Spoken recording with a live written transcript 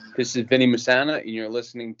This is Vin Messana, and you're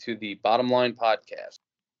listening to the Bottom Line Podcast.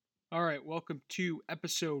 All right, welcome to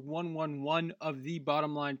episode 111 of the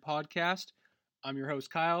Bottom Line Podcast. I'm your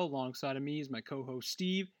host, Kyle. Alongside of me is my co-host,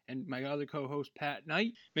 Steve, and my other co-host, Pat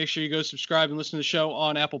Knight. Make sure you go subscribe and listen to the show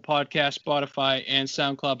on Apple Podcasts, Spotify, and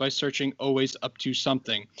SoundCloud by searching Always Up to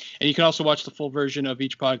Something. And you can also watch the full version of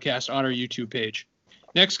each podcast on our YouTube page.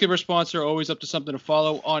 Next, give our sponsor Always Up to Something a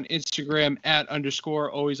follow on Instagram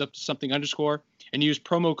 @_Always Up to Something _ and use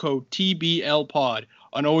promo code TBLPod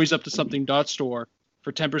on alwaysuptosomething.store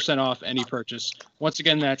for 10% off any purchase. Once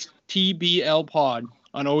again, that's TBLPod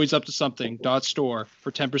on alwaysuptosomething.store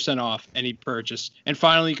for 10% off any purchase. And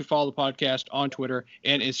finally, you can follow the podcast on Twitter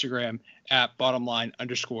and Instagram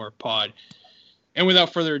 @bottomline_pod. And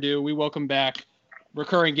without further ado, we welcome back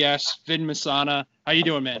recurring guest, Vin Messana. How you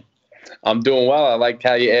doing, man? I'm doing well. I like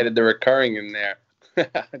how you added the recurring in there.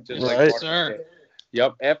 Just right, like sir.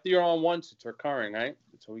 Yep. After you're on once, it's recurring, right?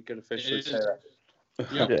 So we could officially say that.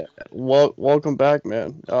 Yep. Yeah. Well, welcome back,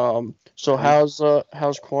 man. So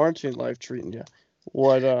how's quarantine life treating you?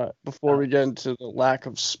 What before we get into the lack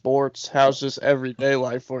of sports, how's this everyday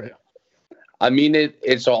life for you? I mean,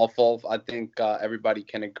 it's awful. I think everybody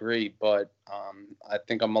can agree, but I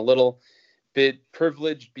think I'm a little bit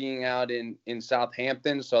privileged being out in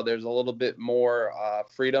Southampton, so there's a little bit more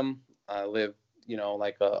freedom. I live,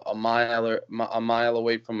 like a mile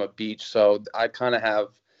away from a beach, so I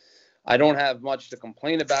don't have much to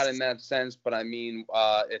complain about in that sense, but I mean,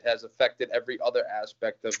 it has affected every other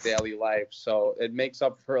aspect of daily life. So it makes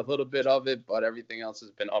up for a little bit of it, but everything else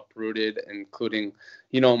has been uprooted, including,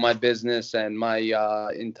 my business and my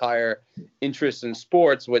entire interest in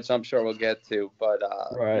sports, which I'm sure we'll get to. But,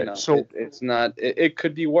 right. So it's not, it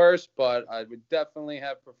could be worse, but I would definitely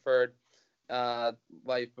have preferred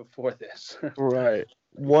life before this. Right.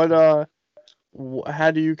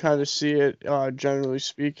 How do you kind of see it, generally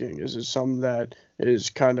speaking? Is it something that is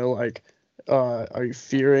kind of like, are you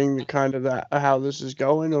fearing kind of that how this is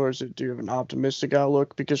going, or do you have an optimistic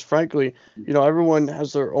outlook? Because frankly, everyone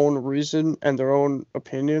has their own reason and their own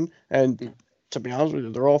opinion, and to be honest with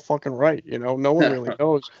you, they're all fucking right. No one really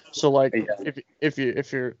knows. So like, if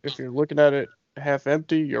you're looking at it half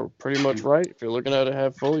empty, you're pretty much right. If you're looking at it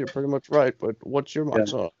half full, you're pretty much right. But what's your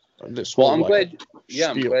mindset on this? Well, I'm glad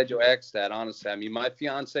you asked that, honestly. I mean, my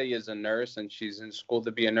fiance is a nurse, and she's in school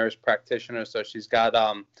to be a nurse practitioner, so she's got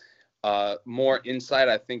more insight,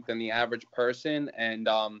 I think, than the average person. And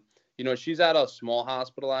she's at a small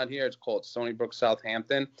hospital out here. It's called Stony Brook,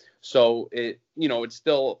 Southampton. So it's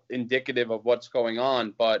still indicative of what's going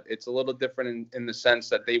on, but it's a little different in the sense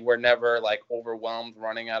that they were never like overwhelmed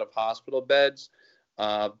running out of hospital beds,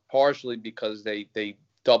 partially because they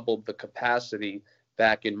doubled the capacity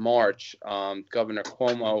back in March. Governor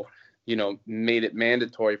Cuomo, made it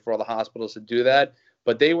mandatory for all the hospitals to do that.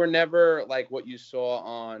 But they were never like what you saw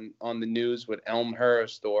on the news with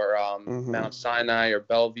Elmhurst or Mount Sinai or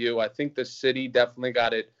Bellevue. I think the city definitely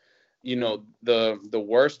got it, the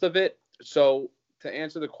worst of it. So to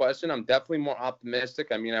answer the question, I'm definitely more optimistic.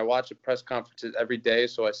 I mean, I watch the press conferences every day,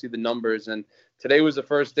 so I see the numbers. And today was the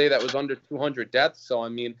first day that was under 200 deaths. So, I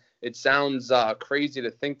mean, it sounds crazy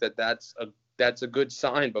to think that that's a good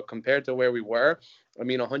sign. But compared to where we were, I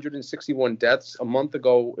mean, 161 deaths. A month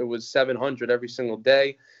ago, it was 700 every single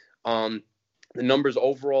day. The numbers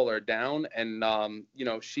overall are down. And,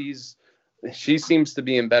 she seems to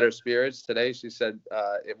be in better spirits today. She said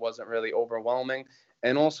it wasn't really overwhelming.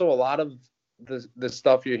 And also a lot of the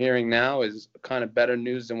stuff you're hearing now is kind of better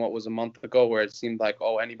news than what was a month ago, where it seemed like,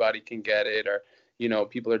 oh, anybody can get it, or,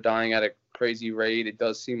 people are dying at a crazy rate. It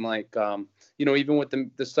does seem like, even with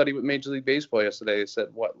the study with Major League Baseball yesterday, it said,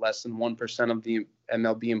 less than 1% of the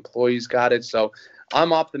MLB employees got it. So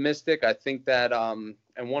I'm optimistic. I think that, and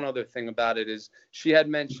one other thing about it is she had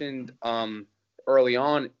mentioned early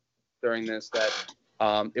on during this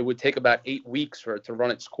that it would take about 8 weeks for it to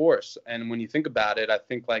run its course. And when you think about it, I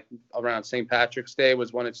think like around St. Patrick's Day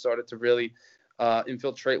was when it started to really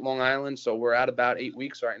infiltrate Long Island. So we're at about 8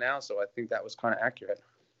 weeks right now. So I think that was kind of accurate.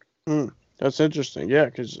 That's interesting. Yeah,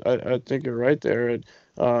 because I think you're right there.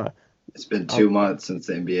 It's been 2 months since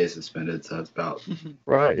the NBA suspended, so it's about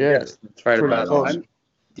right. Yeah, it's right about it.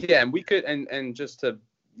 Yeah, and we could and just to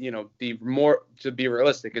be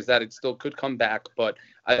realistic is that it still could come back, but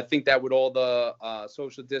I think that with all the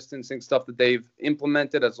social distancing stuff that they've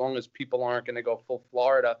implemented, as long as people aren't going to go full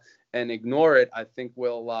Florida and ignore it, I think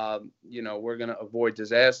we'll we're going to avoid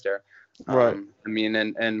disaster. Right. I mean,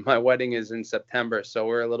 and my wedding is in September, so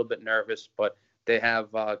we're a little bit nervous, but they have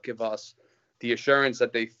give us the assurance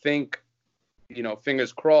that they think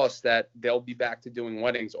fingers crossed that they'll be back to doing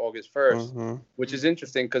weddings August 1st, which is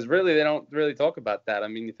interesting because really they don't really talk about that. I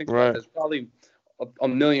mean, you think about it, there's probably a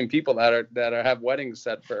million people that have weddings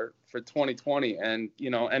set for 2020, and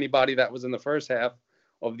anybody that was in the first half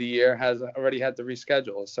of the year has already had to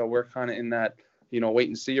reschedule. So we're kind of in that wait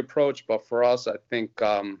and see approach. But for us, I think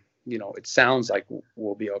it sounds like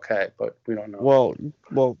we'll be okay, but we don't know.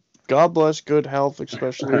 Well, God bless, good health,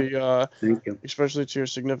 especially Thank you. especially to your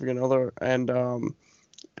significant other,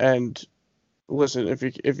 and listen,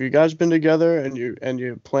 if you guys been together and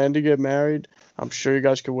you plan to get married, I'm sure you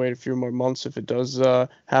guys could wait a few more months if it does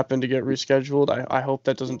happen to get rescheduled. I hope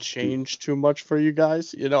that doesn't change too much for you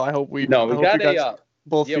guys. I hope we got you guys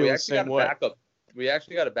both feel the same way. We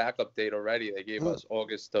actually got a backup date already. They gave us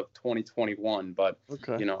August of 2021, but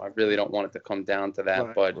I really don't want it to come down to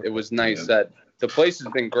that. But it was nice that the place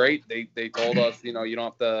has been great. They told us, you don't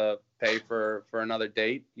have to pay for another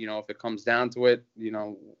date. If it comes down to it,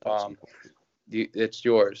 it's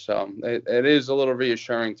yours. So it is a little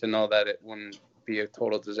reassuring to know that it wouldn't be a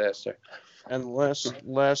total disaster. And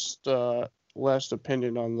last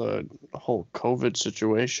opinion on the whole COVID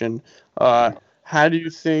situation. How do you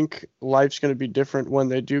think life's going to be different when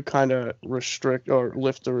they do kind of restrict or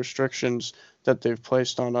lift the restrictions that they've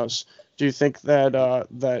placed on us? Do you think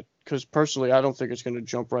that because personally, I don't think it's going to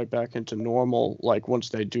jump right back into normal, like once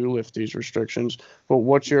they do lift these restrictions. But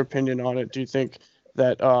what's your opinion on it? Do you think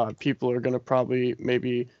that people are going to probably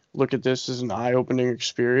maybe look at this as an eye-opening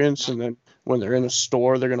experience, and then when they're in a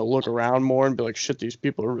store, they're going to look around more and be like, shit, these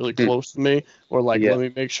people are really close to me, or like, let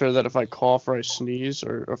me make sure that if I cough or I sneeze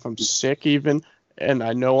or if I'm sick even, and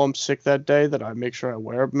I know I'm sick that day, that I make sure I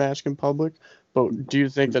wear a mask in public. But do you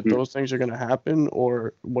think that those things are going to happen,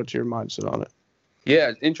 or what's your mindset on it? Yeah,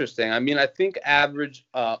 it's interesting. I mean, I think average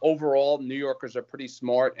overall, New Yorkers are pretty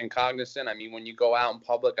smart and cognizant. I mean, when you go out in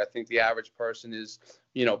public, I think the average person is,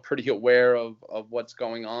 pretty aware of what's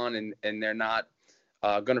going on, and they're not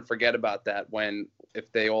going to forget about that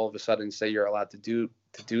if they all of a sudden say you're allowed to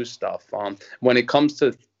do stuff. When it comes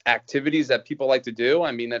to activities that people like to do,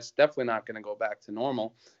 I mean, that's definitely not going to go back to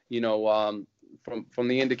normal. From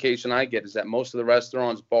the indication I get is that most of the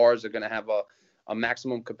restaurants, bars are going to have a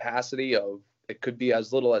maximum capacity of, it could be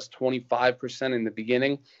as little as 25% in the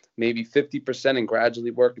beginning, maybe 50%, and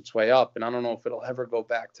gradually work its way up. And I don't know if it'll ever go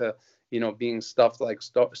back to, being stuffed like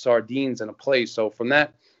sardines in a place. So from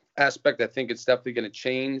that aspect, I think it's definitely going to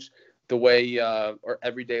change the way or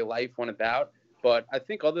everyday life went about. But I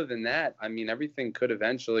think other than that, I mean, everything could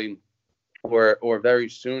eventually or very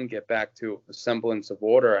soon get back to a semblance of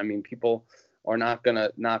order. I mean, people are not going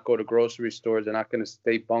to not go to grocery stores. They're not going to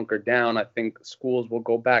stay bunkered down. I think schools will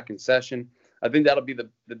go back in session. I think that'll be the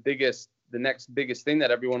next biggest thing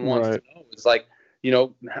that everyone wants to know. It's like,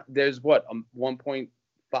 there's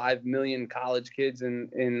 1.5 million college kids in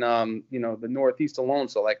the Northeast alone.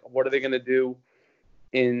 So like, what are they going to do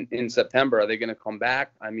in September? Are they going to come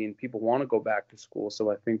back? I mean, people want to go back to school,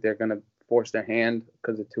 so I think they're going to force their hand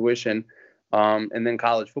because of tuition. And then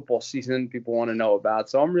college football season, people want to know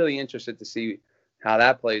about. So I'm really interested to see how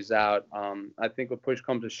that plays out. I think when push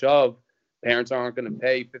comes to shove, parents aren't going to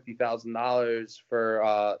pay $50,000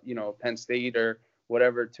 for, Penn State or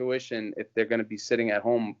whatever tuition if they're going to be sitting at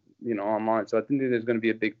home, online. So I think there's going to be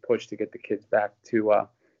a big push to get the kids back to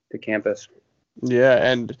campus. Yeah,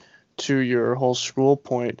 and to your whole school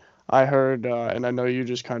point, I heard, and I know you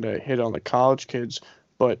just kind of hit on the college kids,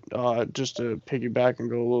 but just to piggyback and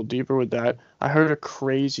go a little deeper with that, I heard a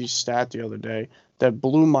crazy stat the other day that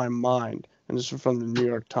blew my mind, and this is from the New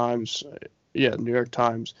York Times. New York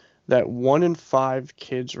Times. That 1 in 5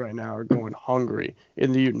 kids right now are going hungry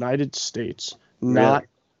in the United States, not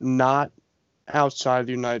outside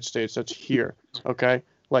the United States. That's here, okay?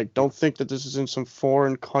 Like, don't think that this is in some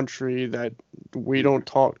foreign country that we don't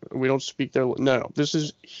speak their. No, this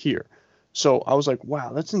is here. So I was like,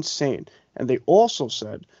 wow, that's insane. And they also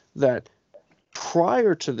said that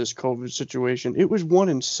prior to this COVID situation, it was 1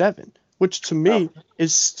 in 7, which to me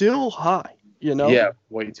is still high. Yeah,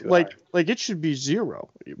 way too high. Like it should be 0.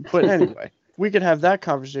 But anyway, we could have that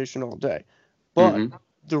conversation all day. But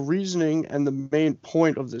the reasoning and the main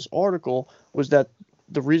point of this article was that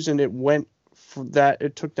the reason it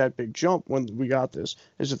took that big jump when we got this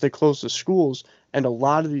is that they closed the schools, and a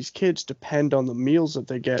lot of these kids depend on the meals that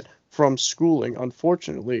they get from schooling,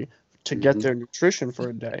 unfortunately, to get their nutrition for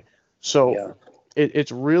a day. So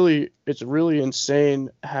it's really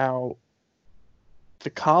insane how the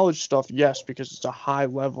college stuff, yes, because it's a high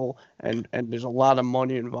level and there's a lot of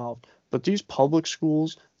money involved. But these public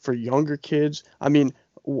schools for younger kids, I mean,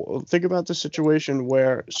 think about the situation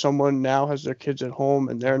where someone now has their kids at home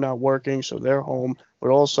and they're not working, so they're home, but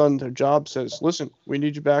all of a sudden their job says, listen, we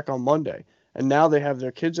need you back on Monday. And now they have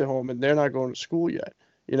their kids at home and they're not going to school yet,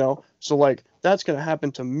 you know? So, like, that's going to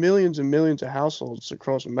happen to millions and millions of households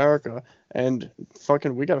across America. And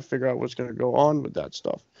fucking, we got to figure out what's going to go on with that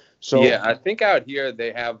stuff. So, yeah, I think out here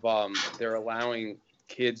they have, they're allowing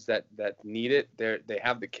kids that need it. They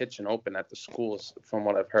have the kitchen open at the schools, from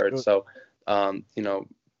what I've heard. So, you know,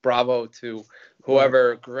 bravo to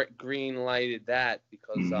whoever green lighted that,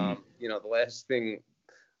 because you know, the last thing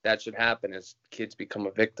that should happen is kids become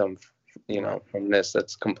a victim, you know, from this.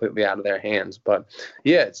 That's completely out of their hands. But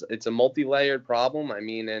yeah, it's a multi-layered problem. I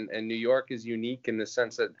mean, and New York is unique in the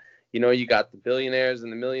sense that, you know, you got the billionaires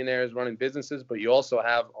and the millionaires running businesses, but you also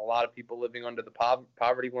have a lot of people living under the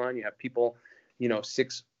poverty line. You have people, you know,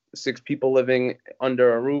 six people living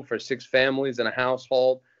under a roof, or 6 families in a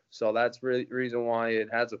household. So that's really the reason why it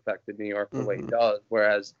has affected New York the way it does.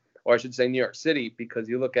 Whereas, or I should say New York City, because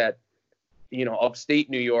you look at, you know, upstate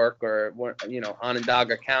New York, or, you know,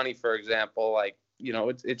 Onondaga County, for example, like, you know,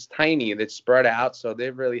 it's tiny, it's spread out. So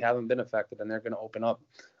they really haven't been affected, and they're going to open up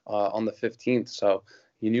on the 15th. So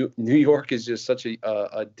New York is just such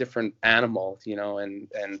a different animal, you know, and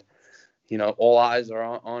you know, all eyes are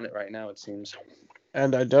on it right now, it seems.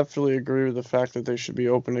 And I definitely agree with the fact that they should be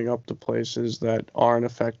opening up the places that aren't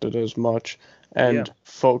affected as much, and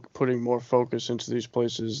putting more focus into these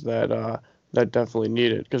places that that definitely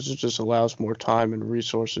need it, because it just allows more time and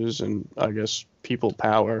resources and, I guess, people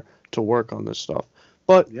power to work on this stuff.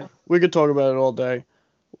 But we could talk about it all day.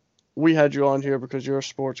 We had you on here because you're a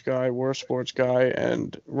sports guy, we're a sports guy,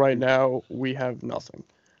 and right now we have nothing.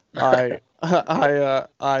 I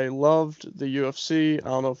loved the UFC. I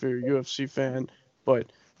don't know if you're a UFC fan,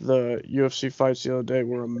 but the UFC fights the other day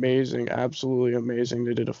were amazing, absolutely amazing.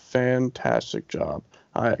 They did a fantastic job.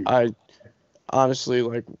 I honestly,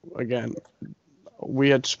 like, again, we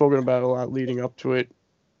had spoken about it a lot leading up to it.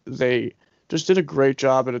 They just did a great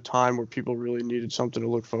job at a time where people really needed something to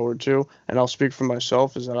look forward to. And I'll speak for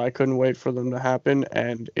myself, is that I couldn't wait for them to happen,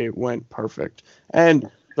 and it went perfect. And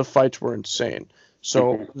the fights were insane.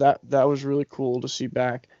 So that was really cool to see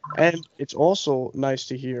back. And it's also nice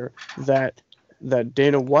to hear that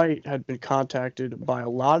Dana White had been contacted by a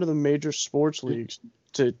lot of the major sports leagues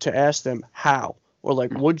to ask them how, or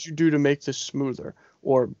like, what'd you do to make this smoother,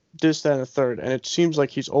 or this, that, and the third. And it seems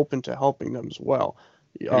like he's open to helping them as well.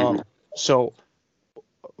 So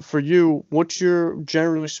for you, what's your,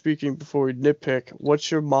 generally speaking, before we nitpick,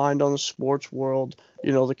 what's your mind on the sports world,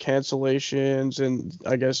 you know, the cancellations, and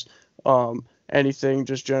I guess anything,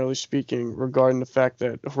 just generally speaking, regarding the fact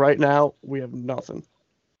that right now we have nothing?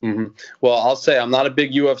 Well, I'll say I'm not a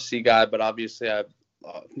big UFC guy, but obviously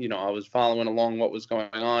you know, I was following along what was going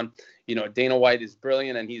on. You know, Dana White is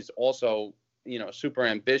brilliant, and he's also, you know, super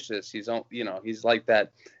ambitious. He's, you know, he's like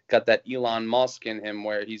that, got that Elon Musk in him,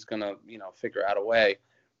 where he's gonna, you know, figure out a way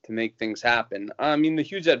to make things happen. I mean, the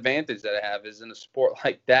huge advantage that I have is in a sport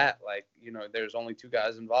like that, like, you know, there's only 2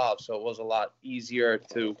 guys involved, so it was a lot easier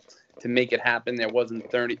to make it happen. There wasn't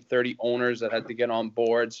 30 owners that had to get on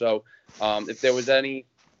board. So if there was any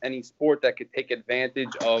sport that could take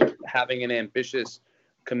advantage of having an ambitious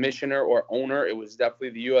commissioner or owner, it was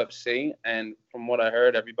definitely the UFC. And from what I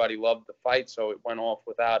heard, everybody loved the fight, so it went off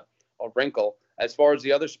without a wrinkle. As far as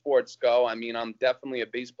the other sports go, I mean, I'm definitely a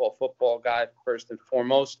baseball, football guy first and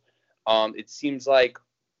foremost. It seems like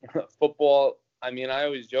football, I mean, I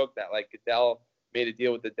always joke that, like, Goodell made a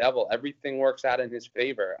deal with the devil. Everything works out in his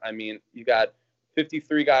favor. I mean, you got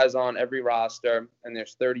 53 guys on every roster, and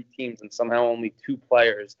there's 30 teams, and somehow only 2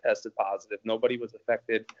 players tested positive. Nobody was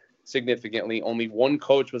affected significantly. Only 1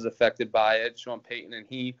 coach was affected by it, Sean Payton, and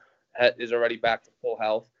he is already back to full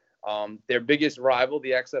health. Their biggest rival,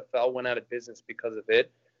 the XFL, went out of business because of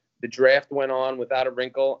it. The draft went on without a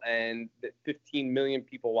wrinkle, and 15 million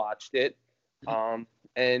people watched it.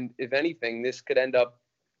 And if anything, this could end up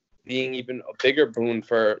being even a bigger boon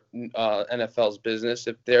for NFL's business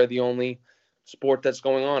if they're the only sport that's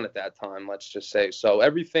going on at that time, let's just say. So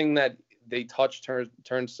everything that they touch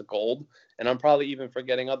turns to gold. And I'm probably even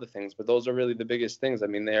forgetting other things, but those are really the biggest things. I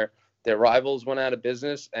mean, their rivals went out of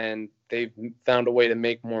business, and they've found a way to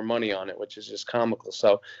make more money on it, which is just comical.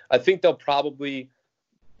 So I think they'll probably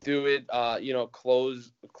do it, you know,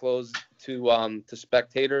 close to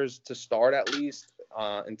spectators to start, at least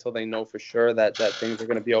until they know for sure that things are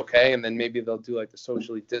going to be okay. And then maybe they'll do like the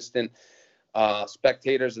socially distant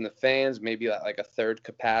spectators and the fans, maybe like a third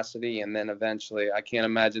capacity, and then eventually, I can't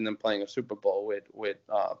imagine them playing a Super Bowl with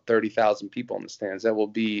 30,000 people in the stands. It will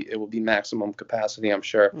be maximum capacity, I'm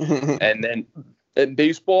sure. And then In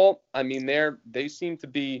baseball, I mean, they seem to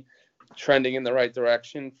be trending in the right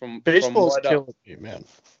direction from Baseball's what killing me, man.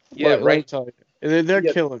 yeah, Let me right. tell you, they're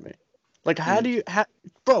Yeah. killing me. Like,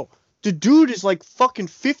 bro? The dude is like fucking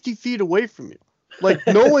 50 feet away from you. Like,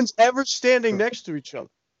 no one's ever standing next to each other.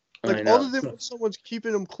 Like, I other know. than when someone's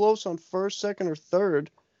keeping them close on first, second, or third,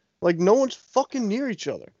 like, no one's fucking near each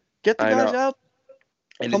other. Get the I guys know. out.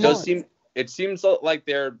 And Come on. it seems like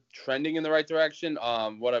they're trending in the right direction.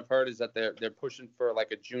 What I've heard is that they're pushing for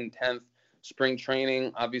like a June 10th spring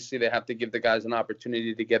training. Obviously, they have to give the guys an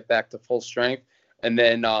opportunity to get back to full strength, and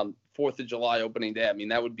then 4th of July opening day. I mean,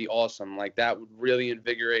 that would be awesome. Like that would really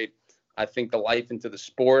invigorate, I think, the life into the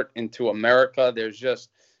sport, into America. There's just,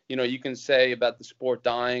 you can say about the sport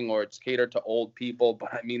dying or it's catered to old people,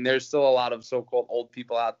 but I mean, there's still a lot of so-called old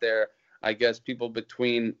people out there. I guess people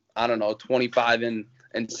between, I don't know, 25 and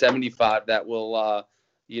 75 that will,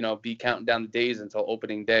 be counting down the days until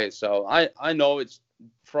opening day. So I know it's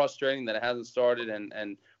frustrating that it hasn't started,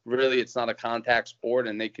 and really it's not a contact sport,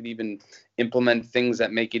 and they could even implement things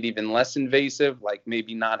that make it even less invasive, like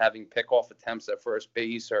maybe not having pickoff attempts at first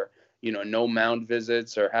base, or no mound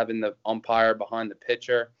visits, or having the umpire behind the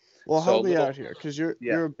pitcher. Well, So help me out here, because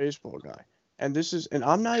you're a baseball guy, and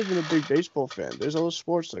I'm not even a big baseball fan. There's other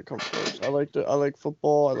sports that come close. I like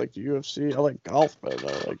football. I like the UFC. I like golf better than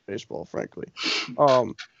I like baseball, frankly.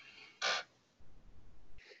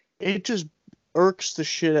 It just irks the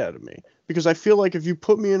shit out of me, because I feel like if you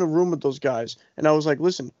put me in a room with those guys and I was like,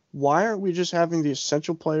 listen, why aren't we just having the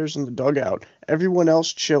essential players in the dugout, everyone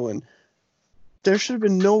else chilling? There should have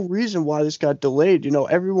been no reason why this got delayed.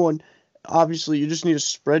 Everyone, obviously, you just need to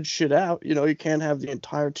spread shit out. You can't have the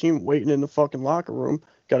entire team waiting in the fucking locker room.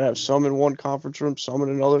 Got to have some in one conference room, some in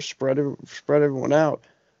another, spread everyone out.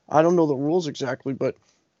 I don't know the rules exactly, but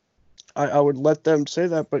I would let them say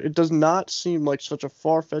that. But it does not seem like such a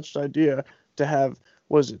far-fetched idea to have,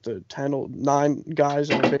 was it the 10 or 9 guys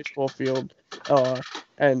on a baseball field,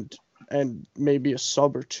 and maybe a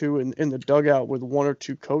sub or two in the dugout with 1 or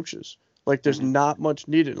 2 coaches. Like, there's not much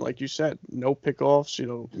needed. Like you said, no pickoffs,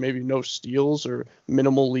 maybe no steals or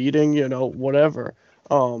minimal leading, whatever.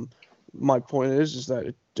 My point is that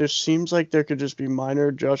it just seems like there could just be minor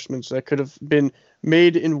adjustments that could have been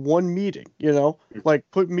made in one meeting, like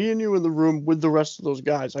put me and you in the room with the rest of those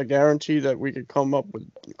guys. I guarantee that we could come up with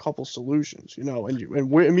a couple solutions, me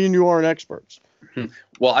and you aren't experts.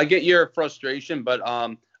 Well, I get your frustration, but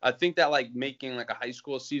I think that like making like a high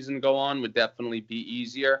school season go on would definitely be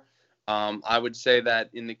easier. I would say that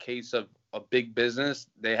in the case of a big business,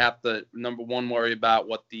 they have to, number one, worry about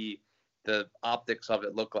what the optics of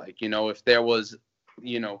it look like. If there was,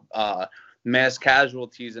 mass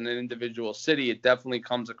casualties in an individual city, it definitely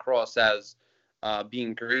comes across as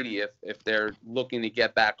being greedy if they're looking to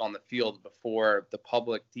get back on the field before the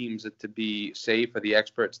public deems it to be safe, or the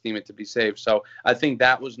experts deem it to be safe. So I think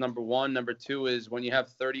that was number one. Number two is when you have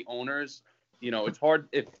 30 owners, it's hard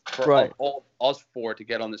for all us 4 to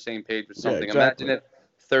get on the same page with something. Yeah, exactly. Imagine if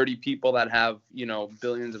 30 people that have,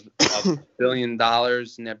 billions of $1 billion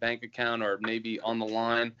in their bank account, or maybe on the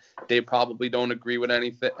line, they probably don't agree with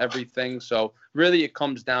everything. So really it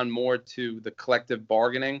comes down more to the collective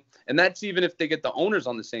bargaining. And that's even if they get the owners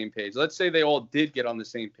on the same page. Let's say they all did get on the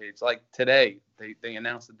same page. Like today, they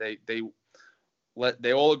announced that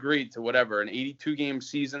they all agreed to whatever, an 82-game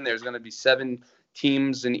season. There's going to be 7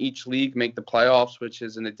 teams in each league make the playoffs, which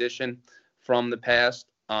is an addition from the past.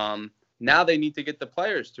 Now they need to get the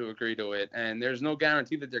players to agree to it, and there's no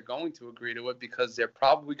guarantee that they're going to agree to it, because they're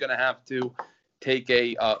probably going to have to take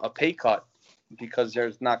a pay cut, because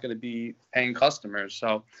there's not going to be paying customers.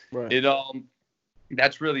 So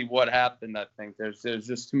that's really what happened. I think there's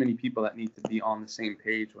just too many people that need to be on the same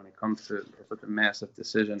page when it comes to such a massive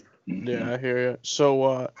decision. Yeah, I hear you.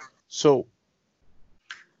 So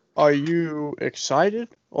are you excited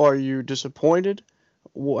or are you disappointed?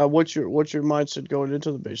 What's your mindset going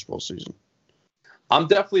into the baseball season? I'm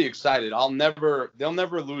definitely excited. They'll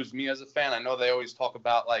never lose me as a fan. I know they always talk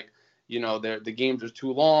about the games are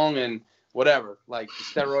too long and whatever, like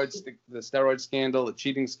the steroid scandal, the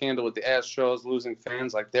cheating scandal with the Astros, losing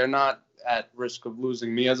fans. Like, they're not at risk of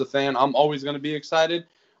losing me as a fan. I'm always going to be excited.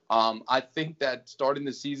 I think that starting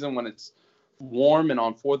the season when it's warm and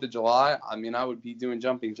on 4th of July, I mean, I would be doing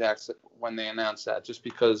jumping jacks when they announce that, just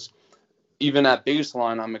because even at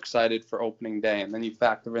baseline, I'm excited for opening day. And then you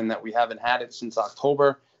factor in that we haven't had it since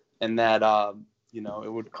October, and that,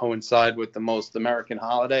 it would coincide with the most American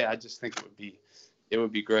holiday. I just think it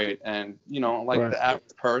would be great. And, the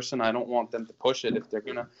average person, I don't want them to push it.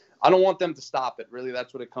 I don't want them to stop it. Really,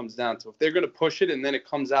 that's what it comes down to. If they're going to push it and then it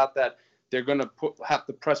comes out that they're going to have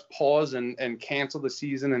to press pause and cancel the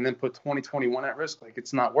season and then put 2021 at risk. Like,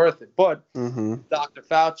 it's not worth it. But Dr.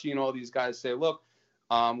 Fauci and all these guys say, look,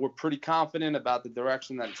 we're pretty confident about the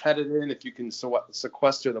direction that it's headed in. If you can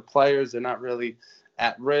sequester the players, they're not really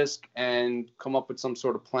at risk, and come up with some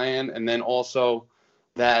sort of plan. And then also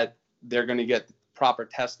that they're going to get proper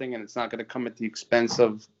testing, and it's not going to come at the expense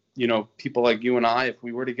of, people like you and I. If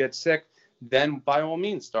we were to get sick, then by all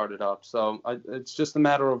means start it up. So it's just a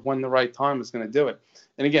matter of when the right time is going to do it.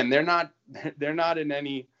 And again, they're not in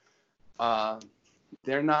any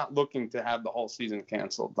they're not looking to have the whole season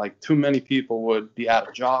canceled. Like, too many people would be out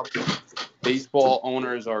of jobs. Baseball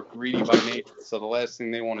owners are greedy by nature, so the last thing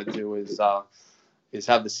they want to do is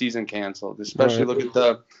have the season canceled. Especially look at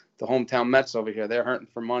the hometown Mets over here. They're hurting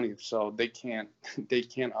for money, so they can't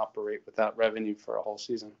operate without revenue for a whole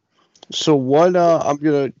season. So what? I'm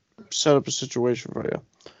gonna set up a situation for you,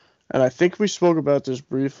 and I think we spoke about this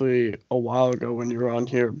briefly a while ago when you were on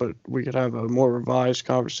here, but we could have a more revised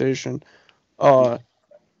conversation.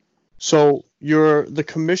 So you're the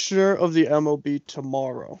commissioner of the MLB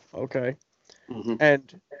tomorrow, okay? Mm-hmm.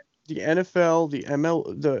 And the NFL, the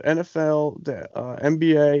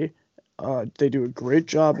NBA, they do a great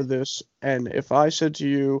job of this. And if I said to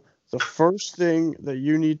you, the first thing that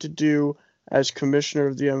you need to do as commissioner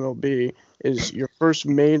of the MLB is your first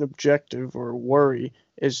main objective or worry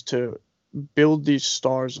is to build these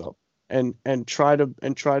stars up and try to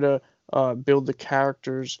build the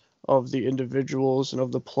characters of the individuals and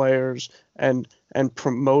of the players and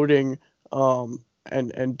promoting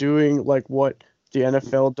and doing like what the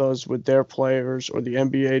NFL does with their players or the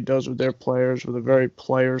NBA does with their players, with a very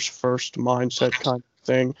players first mindset kind of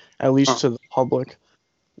thing, at least to the public.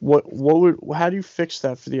 How do you fix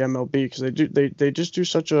that for the MLB? Because they just do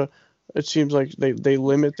such a, it seems like they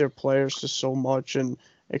limit their players to so much, and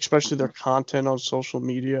especially their content on social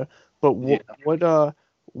media. But what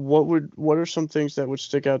are some things that would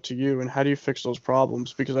stick out to you, and how do you fix those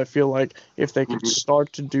problems? Because I feel like if they could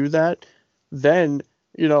start to do that, then,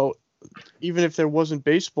 even if there wasn't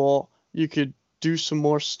baseball, you could do some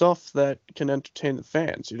more stuff that can entertain the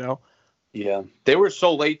fans, Yeah, they were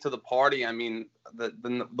so late to the party. I mean,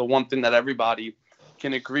 the one thing that everybody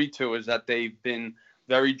can agree to is that they've been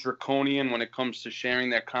very draconian when it comes to sharing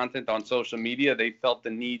their content on social media. They felt the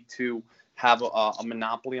need to have a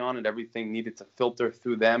monopoly on it. Everything needed to filter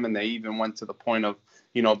through them, and they even went to the point of,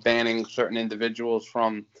 banning certain individuals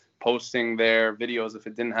from posting their videos if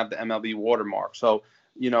it didn't have the MLB watermark. So,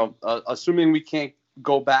 assuming we can't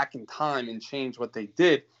go back in time and change what they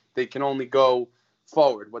did, they can only go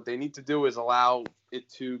forward. What they need to do is allow it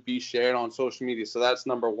to be shared on social media. So that's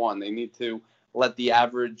number one. They need to let the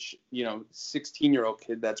average, 16-year-old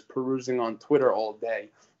kid that's perusing on Twitter all day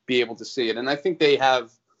be able to see it. And I think they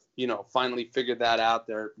have, finally figured that out.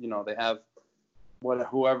 They have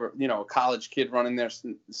whoever, a college kid running their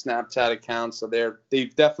Snapchat account. So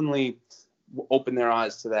they've definitely opened their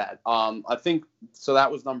eyes to that. I think, so that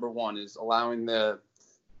was number one, is allowing the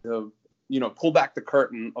pull back the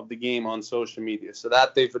curtain of the game on social media. So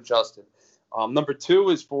that they've adjusted. Number two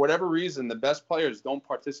is, for whatever reason, the best players don't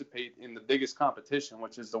participate in the biggest competition,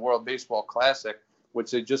 which is the World Baseball Classic,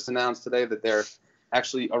 which they just announced today that they're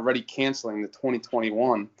actually already canceling the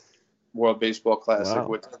 2021 World Baseball Classic, wow,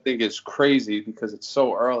 which I think is crazy because it's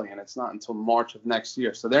so early and it's not until March of next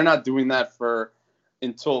year. So they're not doing that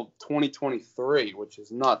until 2023, which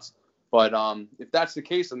is nuts. But if that's the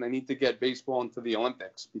case, then they need to get baseball into the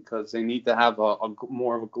Olympics, because they need to have a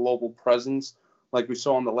more of a global presence, like we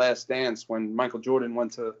saw in The Last Dance when Michael Jordan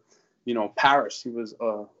went to, Paris. He was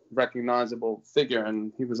a recognizable figure,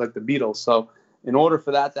 and he was like the Beatles. So in order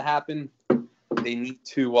for that to happen, they need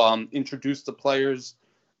to introduce the players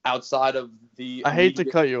outside of the. I hate to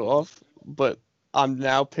cut you off, but I'm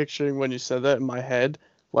now picturing when you said that in my head,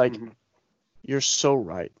 like, you're so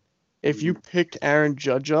right. If you picked Aaron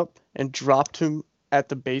Judge up and dropped him at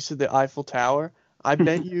the base of the Eiffel Tower, I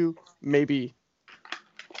bet you maybe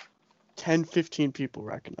 10, 15 people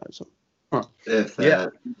recognize him. Huh.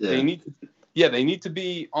 They need to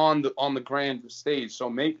be on the grand stage. So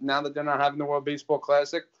now that they're not having the World Baseball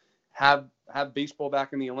Classic, have baseball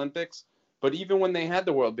back in the Olympics. But even when they had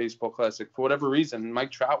the World Baseball Classic, for whatever reason, Mike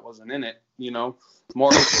Trout wasn't in it.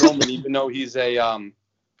 Marcus Stroman, even though he's a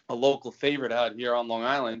local favorite out here on Long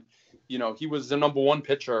Island, he was the number one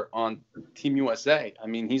pitcher on Team USA. I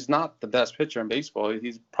mean, he's not the best pitcher in baseball.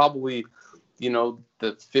 He's probably, the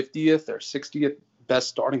 50th or 60th best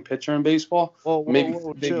starting pitcher in baseball. Whoa,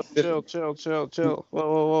 chill.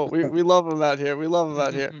 Whoa. We love him out here.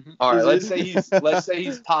 All right, let's say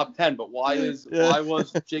he's top 10. But why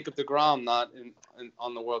was Jacob deGrom not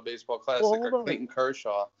on the World Baseball Classic, or Clayton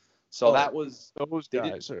Kershaw? So that was those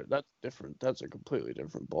guys that's different. That's a completely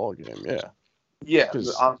different ball game. Yeah.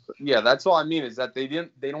 Yeah, that's all I mean is that they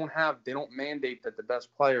don't mandate that the best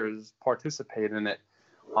players participate in it.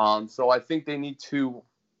 So I think they need to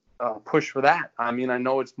push for that. I mean, I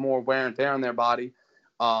know it's more wear and tear on their body.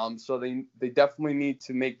 So they definitely need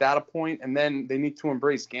to make that a point, and then they need to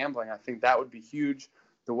embrace gambling. I think that would be huge.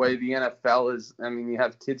 The way the NFL is, I mean, you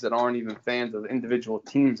have kids that aren't even fans of individual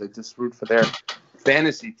teams. They just root for their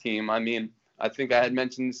fantasy team. I mean, I think I had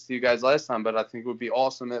mentioned this to you guys last time, but I think it would be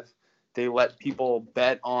awesome if they let people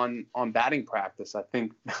bet on batting practice. I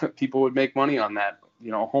think people would make money on that.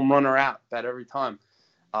 Home run or out, bet every time.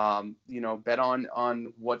 Bet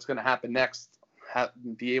on what's going to happen next.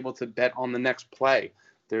 Be able to bet on the next play.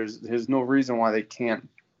 There's no reason why they can't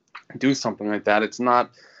do something like that. It's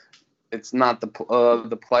not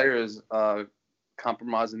the players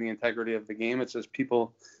compromising the integrity of the game. It's just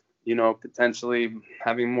people, potentially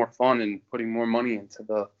having more fun and putting more money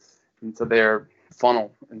into their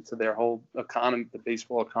funnel, into their whole economy, the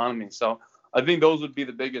baseball economy. So I think those would be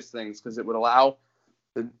the biggest things, because it would allow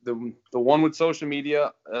the one with social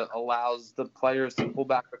media allows the players to pull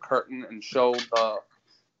back the curtain and show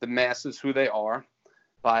the masses who they are.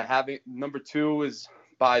 Number two is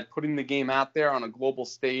by putting the game out there on a global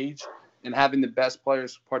stage and having the best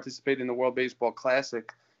players participate in the World Baseball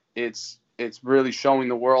Classic. It's really showing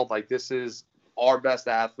the world, like, this is our best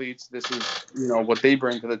athletes. This is, what they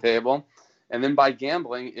bring to the table. And then by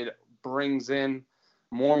gambling, it brings in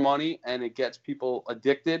more money, and it gets people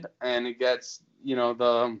addicted, and it gets,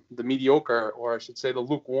 the mediocre, or I should say the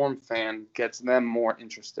lukewarm fan, gets them more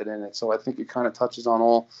interested in it. So I think it kind of touches on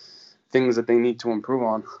all things that they need to improve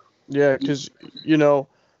on. Yeah, because,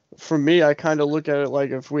 for me, I kind of look at it like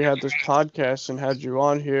if we had this podcast and had you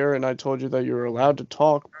on here and I told you that you were allowed to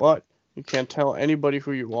talk, but you can't tell anybody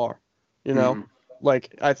who you are,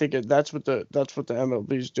 Like, I think that's what the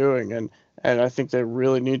MLB is doing, and I think they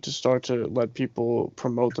really need to start to let people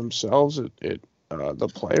promote themselves. The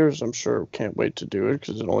players, I'm sure, can't wait to do it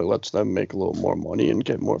because it only lets them make a little more money and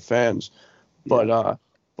get more fans. Yeah.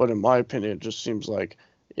 But in my opinion, it just seems like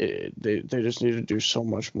they just need to do so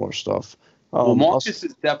much more stuff. Well, Marcus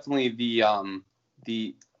is definitely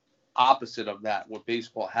the opposite of that. What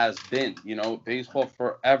baseball has been, baseball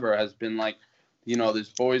forever has been like, this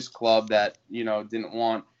boys club that didn't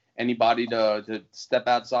want anybody to step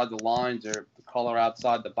outside the lines or color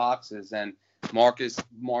outside the boxes. And Marcus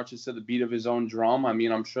marches to the beat of his own drum. I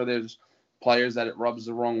mean, I'm sure there's players that it rubs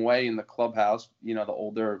the wrong way in the clubhouse, the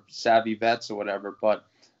older savvy vets or whatever. But,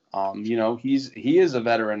 he is a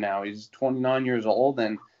veteran now. He's 29 years old,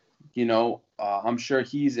 and, I'm sure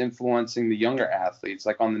he's influencing the younger athletes.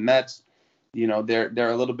 Like on the Mets,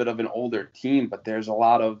 they're a little bit of an older team, but there's a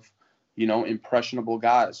lot of, impressionable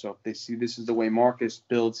guys. So if they see this is the way Marcus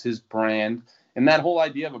builds his brand, and that whole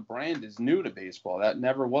idea of a brand is new to baseball. That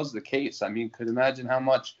never was the case. I mean, could imagine how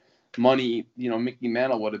much money, Mickey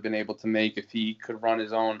Mantle would have been able to make if he could run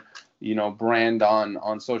his own, brand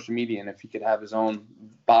on social media, and if he could have his own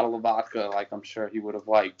bottle of vodka, like I'm sure he would have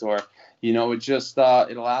liked, or, it just,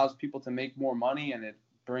 it allows people to make more money, and it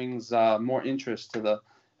brings more interest to the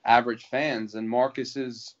average fans. And Marcus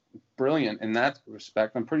is brilliant in that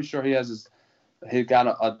respect. I'm pretty sure he got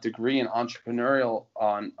a degree in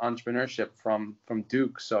entrepreneurship from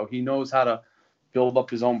Duke, so he knows how to build up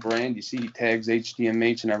his own brand. You see, he tags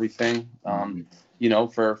HDMH and everything.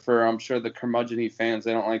 For I'm sure the curmudgeon fans,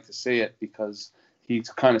 they don't like to see it because he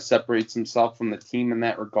kind of separates himself from the team in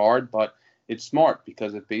that regard. But it's smart,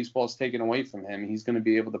 because if baseball is taken away from him, he's going to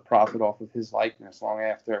be able to profit off of his likeness long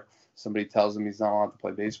after somebody tells him he's not allowed to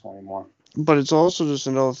play baseball anymore. But it's also just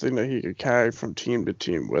another thing that he could carry from team to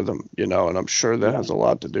team with him, and I'm sure that has a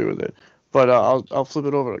lot to do with it. But I'll flip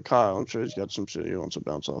it over to Kyle. I'm sure he's got some shit he wants to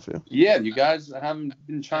bounce off you. Yeah, you guys haven't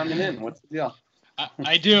been chiming in. What's the deal?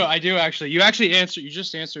 I do actually. You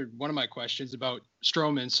just answered one of my questions about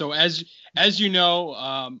Stroman. So as you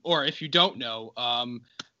know, or if you don't know,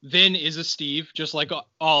 Vin is a Steve, just like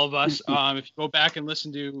all of us. If you go back and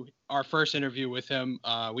listen to our first interview with him,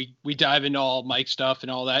 we dive into all Mike stuff and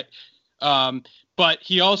all that. But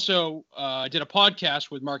he also did a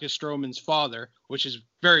podcast with Marcus Stroman's father, which is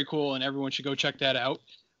very cool, and everyone should go check that out.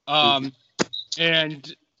 So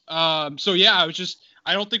yeah,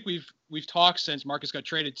 I don't think we've talked since Marcus got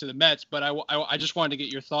traded to the Mets, but I just wanted to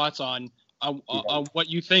get your thoughts on what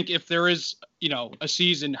you think. If there is, a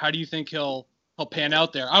season, how do you think he'll pan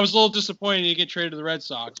out there? I was a little disappointed he get traded to the Red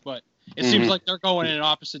Sox, but it seems like they're going in an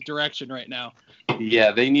opposite direction right now.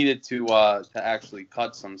 Yeah, they needed to actually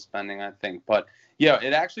cut some spending, I think. But yeah,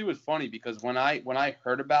 it actually was funny because when I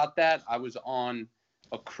heard about that, I was on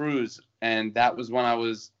a cruise, and that was when I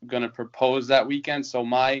was going to propose that weekend. So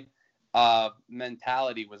my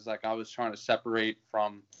mentality was like I was trying to separate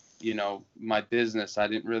from, my business. I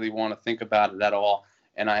didn't really want to think about it at all.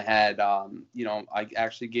 And I had, I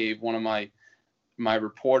actually gave one of my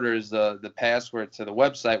reporters the password to the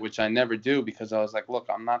website, which I never do because I was like, look,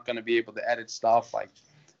 I'm not going to be able to edit stuff. Like,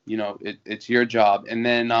 it's your job. And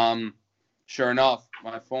then sure enough,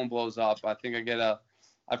 my phone blows up. I think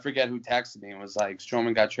I forget who texted me and was like,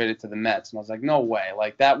 Stroman got traded to the Mets. And I was like, no way.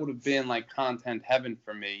 Like, that would have been like content heaven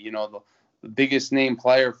for me. The biggest name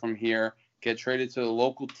player from here get traded to the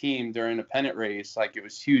local team during a pennant race. Like, it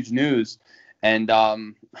was huge news. And I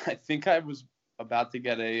think I was about to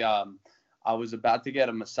get a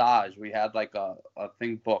massage. We had like a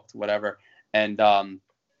thing booked, whatever. And I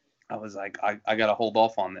was like, I got to hold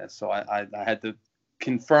off on this. So I had to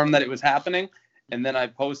confirm that it was happening. And then I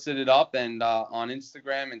posted it up and on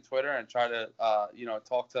Instagram and Twitter and try to,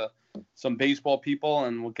 talk to some baseball people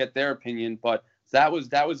and we'll get their opinion. But that was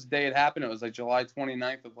the day it happened. It was like July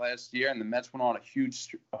 29th of last year. And the Mets went on a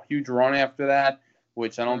huge run after that,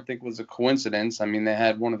 which I don't think was a coincidence. I mean, they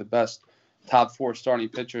had one of the best top 4 starting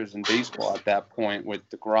pitchers in baseball at that point with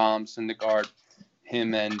DeGrom, Syndergaard,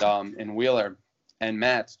 him and Wheeler and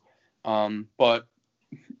Matz. But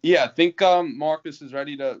yeah, I think Marcus is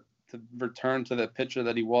ready to return to the pitcher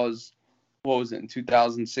that he was. What was it in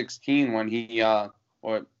 2016 when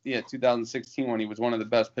 2016 when he was one of the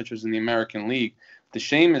best pitchers in the American League. The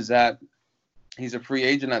shame is that he's a free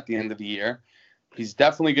agent at the end of the year. He's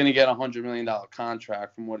definitely going to get a $100 million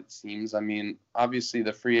contract from what it seems. I mean, obviously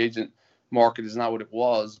the free agent market is not what it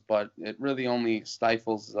was, but it really only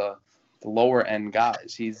stifles the lower end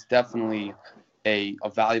guys. He's definitely a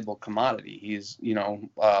valuable commodity. He's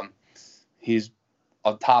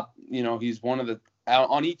a top, he's one of the,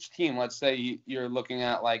 on each team, let's say you're looking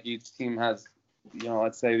at like each team has,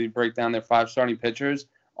 let's say they break down their 5 starting pitchers.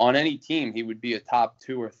 On any team, he would be a top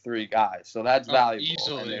 2 or 3 guys. So that's valuable.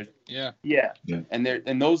 Easily. Yeah.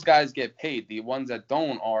 And those guys get paid. The ones that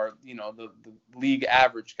don't are, the league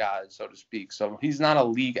average guys, so to speak. So he's not a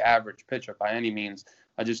league average pitcher by any means.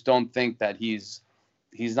 I just don't think that he's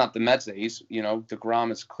not the Mets ace.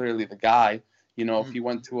 DeGrom is clearly the guy. If he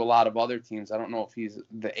went to a lot of other teams, I don't know if he's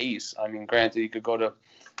the ace. I mean, granted, he could go to,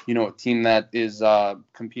 a team that is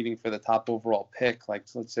competing for the top overall pick, like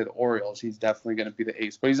let's say the Orioles. He's definitely going to be the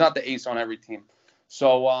ace, but he's not the ace on every team.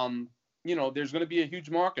 So, there's going to be a huge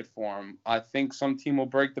market for him. I think some team will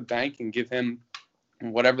break the bank and give him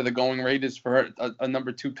whatever the going rate is for a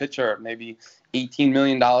number 2 pitcher, maybe $18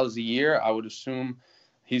 million a year. I would assume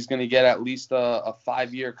he's going to get at least a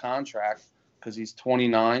 5-year contract because he's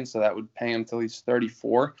 29, so that would pay him till he's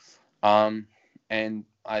 34. And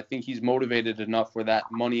I think he's motivated enough where that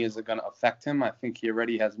money isn't going to affect him. I think he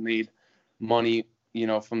already has made money,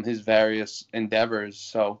 from his various endeavors.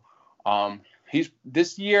 So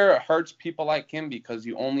this year hurts people like him because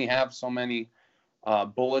you only have so many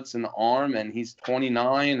bullets in the arm, and he's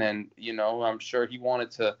 29, and I'm sure he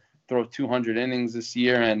wanted to throw 200 innings this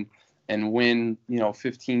year and win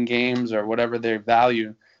 15 games or whatever their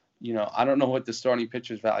value. I don't know what the starting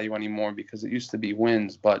pitcher's value anymore because it used to be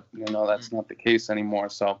wins, but that's not the case anymore.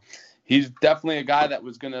 So he's definitely a guy that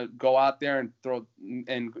was going to go out there and throw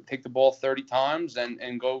and take the ball 30 times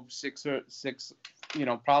and go six,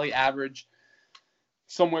 probably average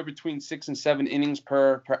somewhere between 6 and 7 innings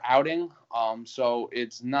per outing. So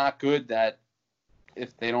it's not good that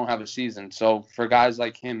if they don't have a season. So for guys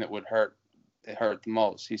like him, it would hurt. It hurt the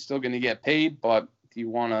most. He's still going to get paid, but you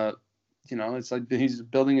want to, it's like he's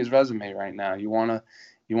building his resume right now. You want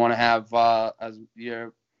to have as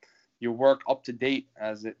your work up to date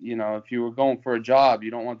as it, if you were going for a job,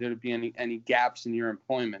 you don't want there to be any gaps in your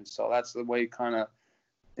employment. So that's the way kind of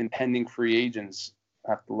impending free agents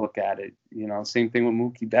have to look at it. Same thing with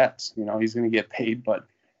Mookie Betts. He's going to get paid, but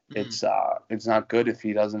it's not good if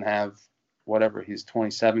he doesn't have whatever. He's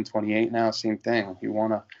 27, 28 now. Same thing. He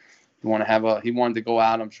wanted to go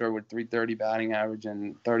out, I'm sure, with 330 batting average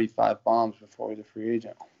and 35 bombs before he's a free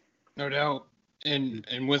agent. No doubt. And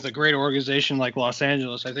with a great organization like Los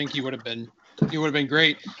Angeles, I think he would have been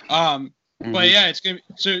great. But yeah, it's gonna.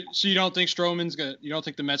 So you don't think you don't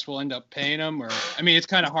think the Mets will end up paying him, or I mean, it's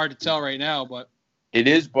kind of hard to tell right now, but it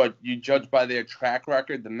is. But you judge by their track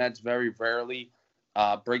record, the Mets very rarely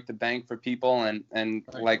break the bank for people, and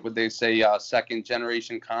right. Like what they say, second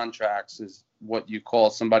generation contracts is what you call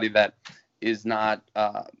somebody that is not.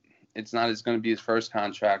 It's not as going to be his first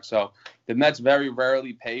contract. So the Mets very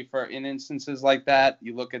rarely pay in instances like that.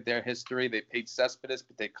 You look at their history, they paid Cespedes,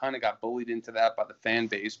 but they kind of got bullied into that by the fan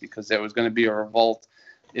base because there was going to be a revolt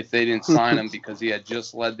if they didn't sign him because he had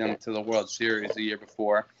just led them to the World Series the year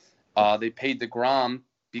before. They paid DeGrom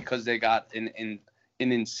because they got an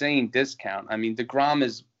insane discount. I mean, DeGrom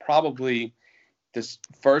is probably the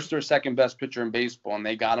first or second best pitcher in baseball, and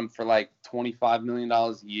they got him for like $25 million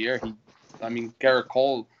a year. Garrett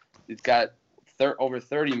Cole, it's got over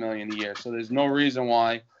 $30 million a year, so there's no reason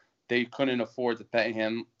why they couldn't afford to pay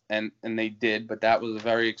him, and they did, but that was a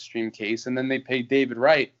very extreme case. And then they paid David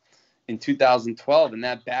Wright in 2012, and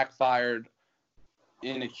that backfired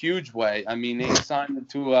in a huge way. I mean, they signed him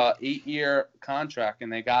to a 8-year contract,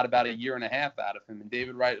 and they got about a year and a half out of him. And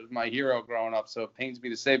David Wright was my hero growing up, so it pains me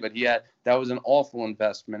to say, but that was an awful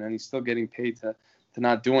investment, and he's still getting paid to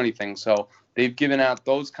not do anything. So they've given out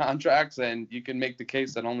those contracts, and you can make the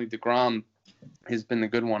case that only DeGrom has been the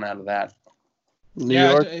good one out of that. New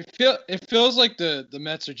York. It feels like the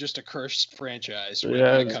Mets are just a cursed franchise when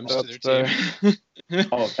it comes to their team.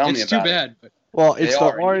 Oh, tell me about it. It's too bad. But well, it's the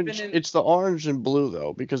orange. It's the orange and blue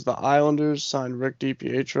though, because the Islanders signed Rick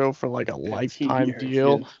DiPietro for like a lifetime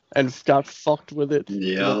deal and got fucked with it.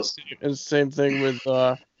 Yeah. And same thing with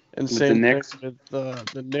the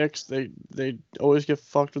Knicks. They always get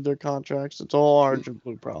fucked with their contracts. It's all orange and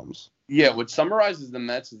blue problems. Yeah, what summarizes the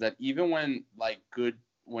Mets is that even when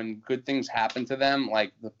good things happen to them,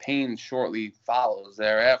 like the pain shortly follows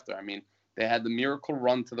thereafter. I mean, they had the miracle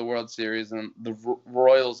run to the World Series, and the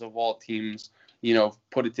Royals of all teams,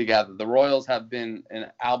 put it together. The Royals have been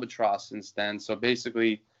an albatross since then. So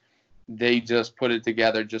basically, they just put it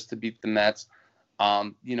together just to beat the Mets.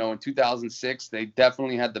 In 2006, they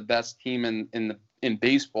definitely had the best team in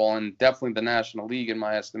baseball, and definitely the National League in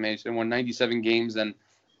my estimation. Won 97 games, and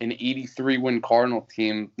an 83-win Cardinal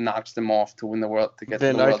team knocks them off to win the World to get to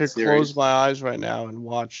the World Series. I could close my eyes right now and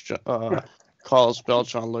watch Carlos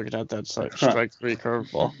Beltran looking at that strike three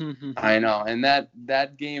curveball. I know, and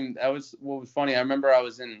that game, that was what was funny. I remember I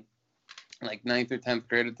was in like 9th or 10th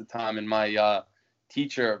grade at the time, and my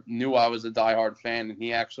teacher knew I was a diehard fan, and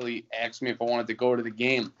he actually asked me if I wanted to go to the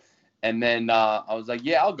game. And then I was like,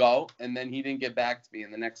 yeah, I'll go. And then he didn't get back to me,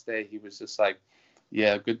 and the next day he was just like,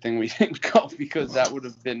 yeah, good thing we didn't go, because that would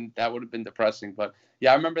have been depressing. But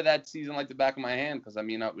yeah, I remember that season like the back of my hand, because I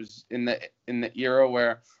was in the era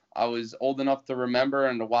where I was old enough to remember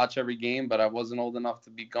and to watch every game, but I wasn't old enough to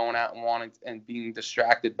be going out and wanting and being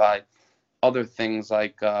distracted by other things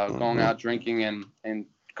like going out drinking and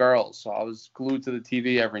girls. So I was glued to the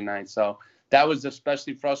TV every night. So that was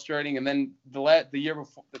especially frustrating. And then the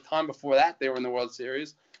time before that, they were in the World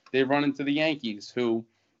Series. They run into the Yankees, who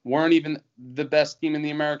weren't even the best team in the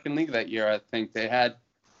American League that year. I think they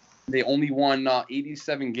only won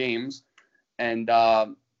 87 games, and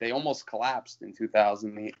they almost collapsed in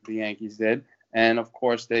 2000. The Yankees did, and of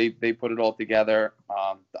course they put it all together.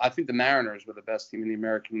 I think the Mariners were the best team in the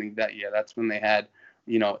American League that year. That's when they had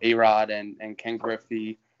A-Rod and Ken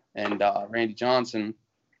Griffey and Randy Johnson,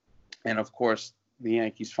 and of course the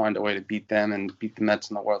Yankees find a way to beat them and beat the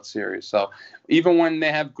Mets in the World Series. So even when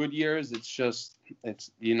they have good years, it's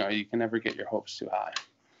you can never get your hopes too high.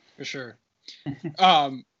 For sure.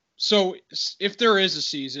 So if there is a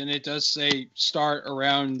season, it does say start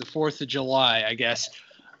around the 4th of July, I guess.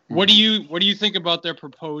 What do you think about their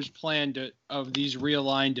proposed plan of these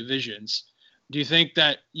realigned divisions? Do you think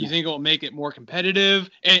it will make it more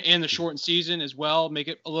competitive, and the shortened season as well, make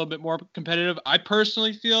it a little bit more competitive? I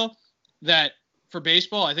personally feel that for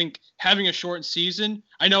baseball, I think having a shortened season,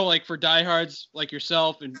 I know like for diehards like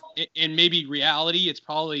yourself and maybe reality, it's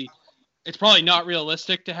probably not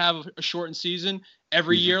realistic to have a shortened season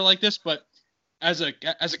every year like this, but as a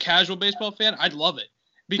casual baseball fan, I'd love it,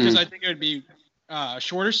 because I think it would be a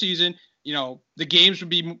shorter season. The games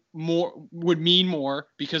would mean more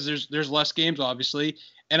because there's less games, obviously.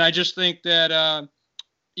 And I just think that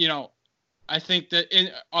I think that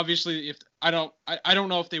obviously if I don't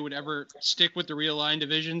know if they would ever stick with the realigned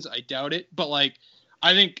divisions. I doubt it, but like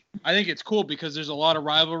I think it's cool because there's a lot of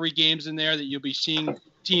rivalry games in there that you'll be seeing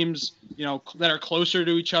teams, that are closer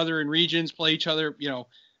to each other in regions play each other,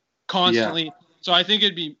 constantly. Yeah. So I think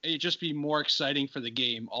it'd just be more exciting for the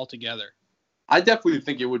game altogether. I definitely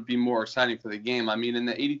think it would be more exciting for the game. I mean, in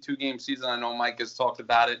the 82-game season, I know Mike has talked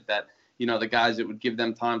about it, that, the guys, it would give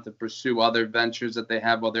them time to pursue other ventures that they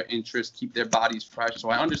have, other interests, keep their bodies fresh. So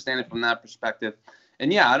I understand it from that perspective.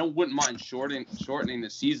 And, yeah, wouldn't mind shortening the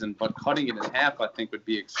season, but cutting it in half, I think, would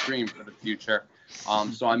be extreme for the future.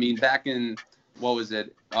 So, I mean, back in, what was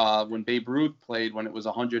it, when Babe Ruth played, when it was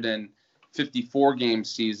 154-game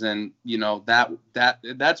season,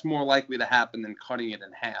 that's more likely to happen than cutting it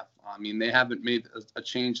in half. I mean, they haven't made a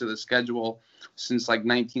change to the schedule since like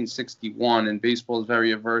 1961, and baseball is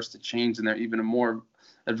very averse to change, and they're even more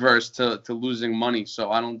adverse to losing money.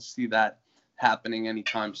 So I don't see that happening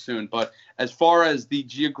anytime soon. But as far as the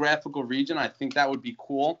geographical region, I think that would be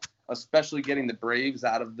cool, especially getting the Braves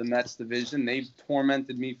out of the Mets division. They've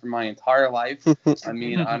tormented me for my entire life. I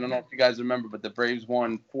mean, I don't know if you guys remember, but the Braves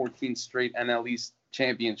won 14 straight NL East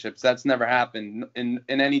championships. That's never happened in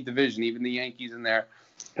any division. Even the Yankees in their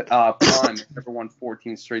prime never won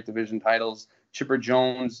 14 straight division titles. Chipper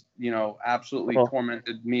Jones, absolutely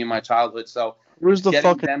tormented me in my childhood. So who's the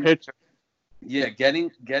fucking pitcher? Yeah,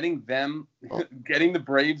 getting them, getting the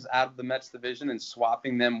Braves out of the Mets division and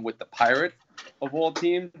swapping them with the Pirates of all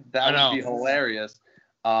teams, that would be hilarious.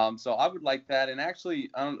 So I would like that. And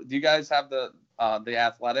actually, do you guys have the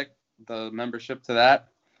Athletic, the membership to that?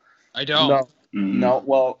 I don't. No.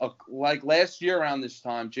 Well, like last year around this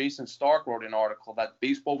time, Jason Stark wrote an article that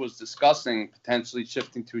baseball was discussing potentially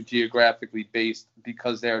shifting to a geographically based,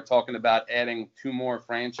 because they're talking about adding 2 more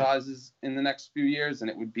franchises in the next few years, and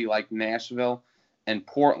it would be like Nashville and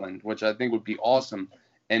Portland, which I think would be awesome.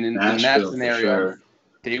 And in that scenario,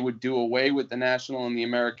 they would do away with the National and the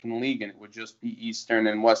American League, and it would just be Eastern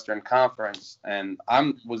and Western Conference. And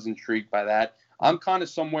I was intrigued by that. I'm kind of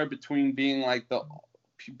somewhere between being like the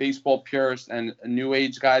baseball purist and a new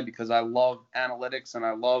age guy, because I love analytics and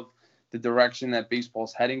I love the direction that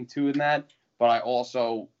baseball's heading to in that. But I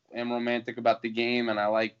also am romantic about the game, and I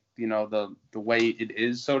like, the way it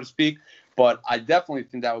is, so to speak. But I definitely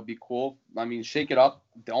think that would be cool. I mean, shake it up.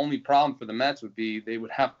 The only problem for the Mets would be they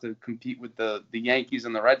would have to compete with the Yankees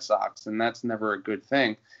and the Red Sox, and that's never a good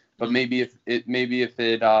thing. But maybe if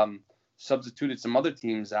it substituted some other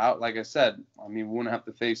teams out, like I said, I mean, we wouldn't have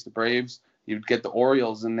to face the Braves. You'd get the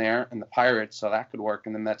Orioles in there and the Pirates, so that could work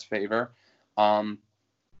in the Mets' favor. And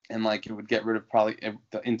like it would get rid of probably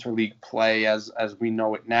the interleague play as we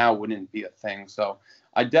know it now wouldn't be a thing. So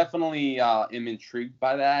I definitely am intrigued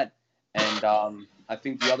by that. And I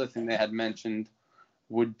think the other thing they had mentioned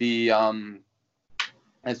would be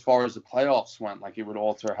as far as the playoffs went, like it would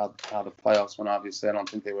alter how the playoffs went. Obviously, I don't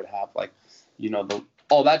think they would have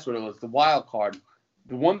that's what it was, the wild card.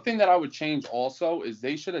 The one thing that I would change also is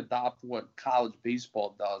they should adopt what college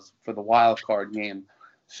baseball does for the wild card game.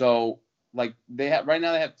 So, like right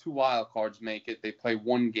now they have 2 wild cards make it. They play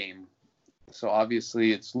 1 game. So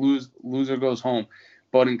obviously it's loser goes home.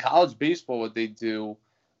 But in college baseball, what they do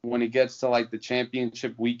when it gets to like the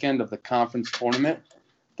championship weekend of the conference tournament,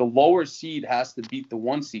 the lower seed has to beat the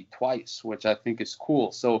 1 seed twice, which I think is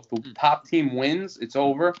cool. So if the top team wins, it's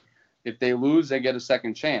over. If they lose, they get a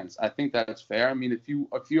second chance. I think that's fair. I mean, if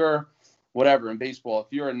you're whatever in baseball, if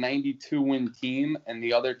you're a 92-win team and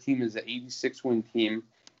the other team is an 86-win team,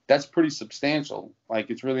 that's pretty substantial. Like,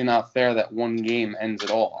 it's really not fair that 1 game ends it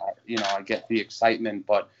all. I get the excitement,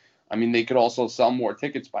 but I mean, they could also sell more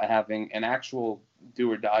tickets by having an actual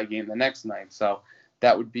do or die game the next night. So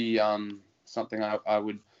that would be something I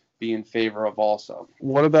would be in favor of also.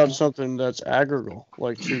 What about something that's aggregate,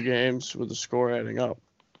 like 2 games with the score adding up?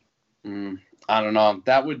 I don't know.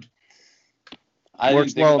 That would. I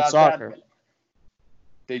works didn't think well about in soccer. That.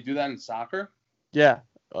 They do that in soccer? Yeah.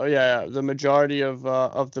 Oh yeah. The majority of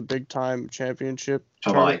the big time championship.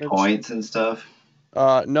 Like points and stuff.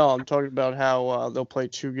 No, I'm talking about how they'll play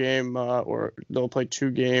 2 game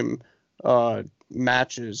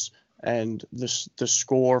matches, and the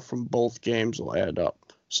score from both games will add up.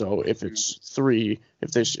 So if it's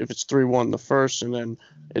 3-1 the first, and then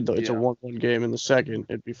it's a 1-1 game in the second,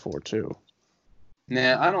 it'd be 4-2.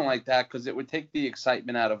 Nah, I don't like that, because it would take the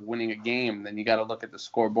excitement out of winning a game. Then you got to look at the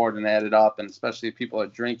scoreboard and add it up, and especially if people are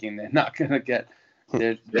drinking, they're not gonna get. Who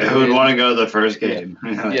would want to go to the first game?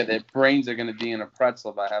 Yeah, their brains are gonna be in a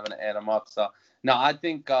pretzel by having to add them up. So no, I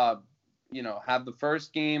think have the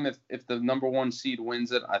first game. If the number 1 seed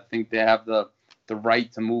wins it, I think they have the right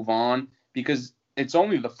to move on, because it's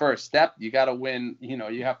only the first step. You got to win.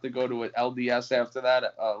 You have to go to an LDS after that,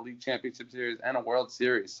 a League Championship Series, and a World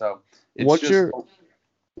Series. So it's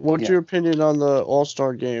what's your opinion on the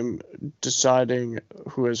All-Star game deciding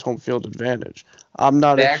who has home field advantage?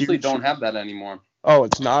 They actually don't have that anymore. Oh,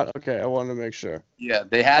 it's not? Okay, I wanted to make sure. Yeah,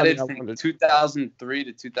 they had it from 2003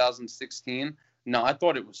 to 2016. No, I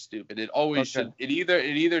thought it was stupid. It always should. It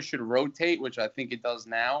either should rotate, which I think it does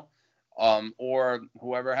now, or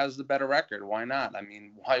whoever has the better record. Why not? I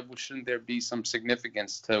mean, why shouldn't there be some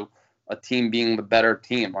significance to a team being the better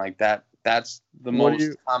team like that? That's the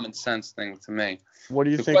most common sense thing to me. What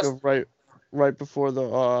do you think of right before the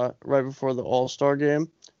All-Star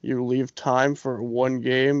game? You leave time for 1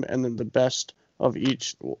 game, and then the best of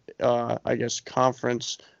each,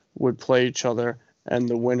 conference would play each other, and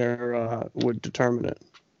the winner would determine it.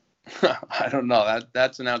 I don't know.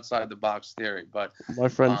 That's an outside the box theory, but my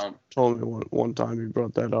friend told me one time he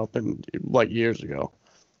brought that up, and like years ago.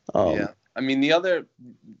 Yeah, I mean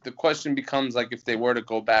the question becomes like if they were to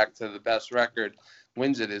go back to the best record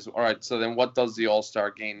wins it is all right. So then what does the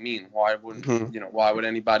All-Star game mean? Why wouldn't why would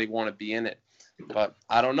anybody want to be in it? But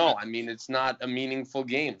I don't know. I mean, it's not a meaningful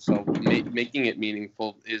game, so making it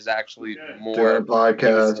meaningful is actually more. Do a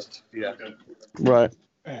podcast. Yeah. Right.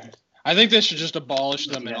 I think they should just abolish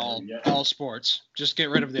them in all sports. Just get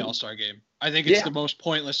rid of the All-Star game. I think it's the most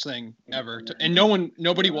pointless thing ever. And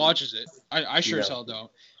nobody watches it. I sure as hell don't.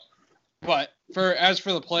 But as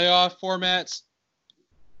for the playoff formats,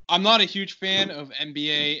 I'm not a huge fan of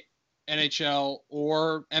NBA, NHL,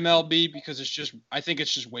 or MLB because I think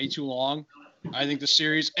it's just way too long. I think the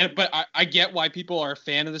series, but I get why people are a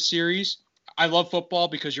fan of the series. I love football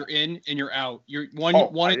because you're in and you're out. You're one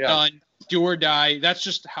and done, do or die. That's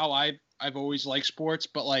just how I've always liked sports.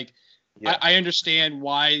 But like, I understand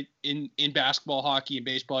why in basketball, hockey, and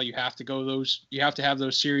baseball you have to have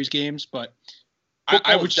those series games. But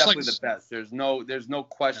I would just definitely the best. There's no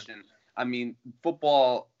question. I mean,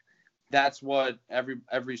 football. That's what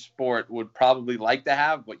every sport would probably like to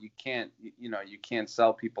have, but you can't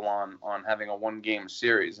sell people on having a 1-game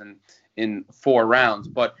series in 4 rounds.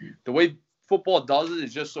 But the way football does it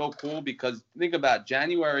is just so cool because think about it,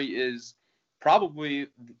 January is probably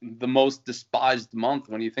the most despised month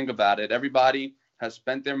when you think about it. Everybody has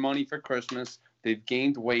spent their money for Christmas, they've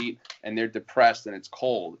gained weight, and they're depressed and it's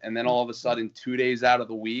cold. And then all of a sudden 2 days out of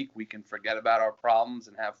the week we can forget about our problems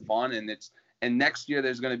and have fun, and next year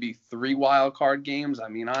there's going to be 3 wild card games. I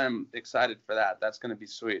mean, I'm excited for that. That's going to be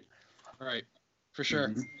sweet. Right, for sure.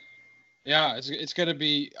 Mm-hmm. Yeah, it's going to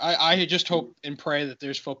be. I just hope and pray that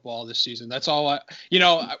there's football this season. That's all.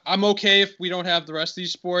 I'm okay if we don't have the rest of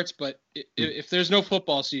these sports, but if there's no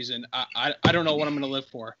football season, I don't know what I'm going to live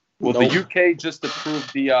for. Well, the UK just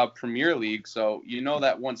approved the Premier League, so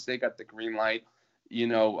that once they got the green light,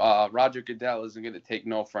 Roger Goodell isn't going to take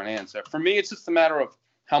no for an answer. For me, it's just a matter of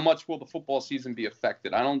how much will the football season be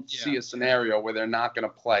affected? I don't see a scenario where they're not going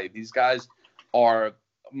to play. These guys are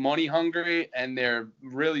money hungry and they're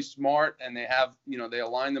really smart and they have, they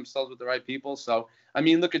align themselves with the right people. So, I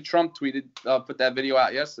mean, look at Trump put that video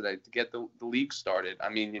out yesterday to get the league started. I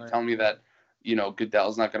mean, you tell me that,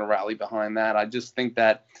 Goodell's not going to rally behind that. I just think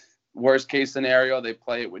that worst case scenario, they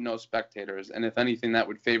play it with no spectators. And if anything, that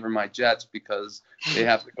would favor my Jets because they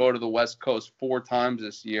have to go to the West Coast 4 times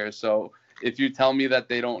this year. So, if you tell me that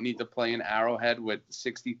they don't need to play in Arrowhead with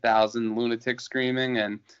 60,000 lunatics screaming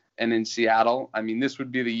and in Seattle, I mean, this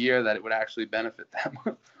would be the year that it would actually benefit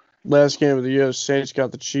them. Last game of the year, Saints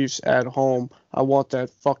got the Chiefs at home. I want that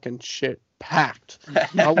fucking shit packed.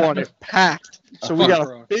 I want it packed. So we got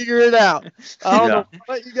to figure it out. I don't know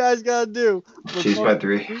what you guys got to do. Chiefs by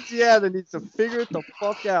 3. Louisiana needs to figure it the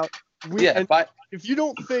fuck out. If you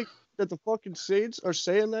don't think that the fucking Saints are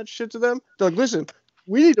saying that shit to them, they're like, listen,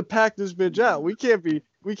 we need to pack this bitch out. We can't be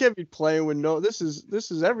playing with no. This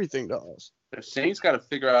is everything to us. The Saints got to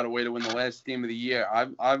figure out a way to win the last game of the year.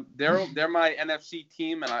 They're my NFC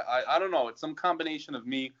team, and I don't know. It's some combination of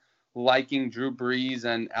me liking Drew Brees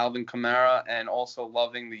and Alvin Kamara, and also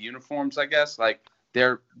loving the uniforms. I guess like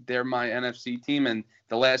they're my NFC team, and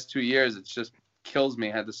the last 2 years it just kills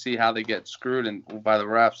me. I had to see how they get screwed by the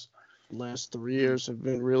refs. Last 3 years have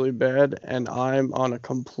been really bad, and I'm on a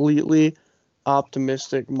completely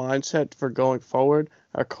optimistic mindset for going forward.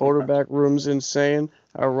 Our quarterback room's insane.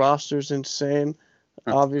 Our roster's insane.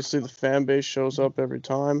 Obviously, the fan base shows up every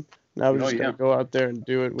time. Now we just gotta go out there and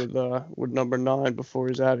do it with number 9 before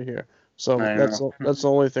he's out of here. So that's the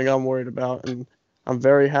only thing I'm worried about, and I'm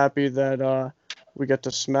very happy that we get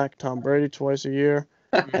to smack Tom Brady twice a year.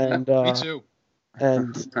 And me too.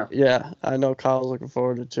 And yeah, I know Kyle's looking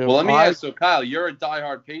forward to it too. Well, let me ask. So, Kyle, you're a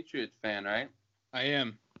diehard Patriots fan, right? I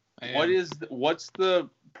am. What's the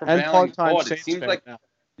prevailing thought? It seems like now.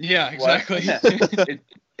 Yeah, exactly.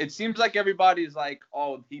 It seems like everybody's like,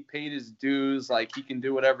 oh, he paid his dues, like he can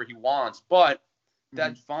do whatever he wants, but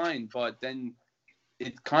that's fine. But then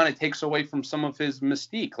it kind of takes away from some of his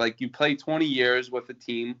mystique. Like you play 20 years with a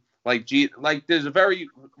team, like there's a very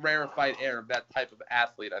rarefied air of that type of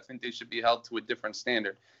athlete. I think they should be held to a different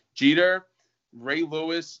standard. Jeter, Ray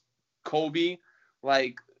Lewis, Kobe,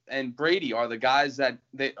 and Brady are the guys that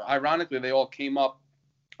they all came up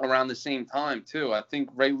around the same time too. I think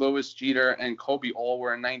Ray Lewis, Jeter, and Kobe all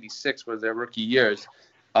were in '96 was their rookie years.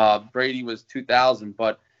 Brady was 2000,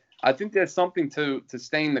 but I think there's something to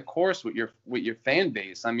staying the course with your fan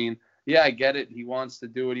base. I mean, yeah, I get it. He wants to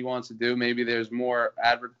do what he wants to do. Maybe there's more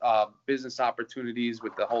business opportunities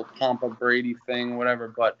with the whole Tampa Brady thing, whatever.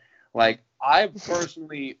 But I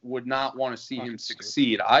personally would not want to see him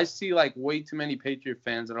succeed. I see like way too many Patriot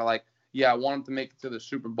fans that are like, yeah, I want him to make it to the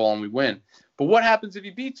Super Bowl and we win. But what happens if he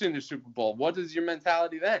beats you in the Super Bowl? What is your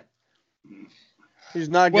mentality then? He's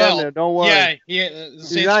not getting there. Don't worry. Yeah,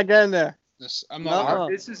 he's not getting there. I'm not.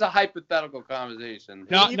 This is a hypothetical conversation.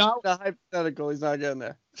 Not the hypothetical. He's not getting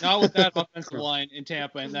there. Not with that offensive line in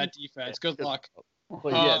Tampa and that defense. Good luck.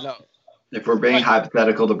 But yeah, no. If we're being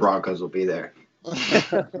hypothetical, the Broncos will be there.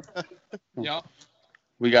 Yeah.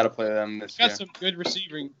 We got to play them this year. Got some good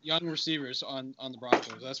young receivers on the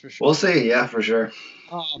Broncos. That's for sure. We'll see. Yeah, for sure.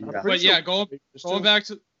 But yeah, going back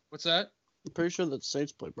to what's that? I'm pretty sure that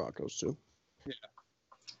Saints play Broncos too. Yeah.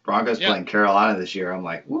 Broncos playing Carolina this year. I'm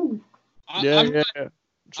like, woo.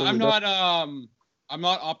 I'm not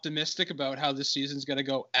optimistic about how this season's going to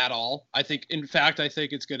go at all. I think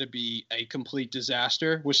it's going to be a complete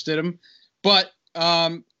disaster with Stidham. But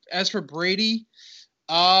as for Brady,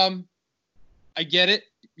 I get it.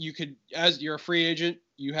 You could, as you're a free agent,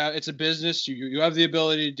 it's a business. You have the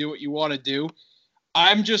ability to do what you want to do.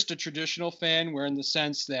 I'm just a traditional fan, where in the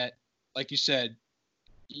sense that, like you said,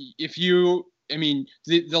 the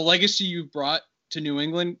legacy you've brought to New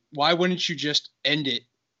England, why wouldn't you just end it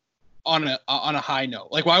on a high note?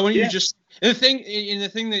 Like, why wouldn't you just? The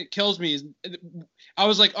thing that kills me is, I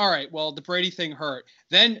was like, all right, well, the Brady thing hurt.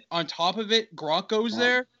 Then on top of it, Gronk goes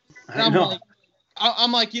there, and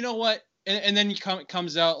I'm like, you know what? And then he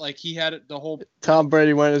comes out like he had the whole. Tom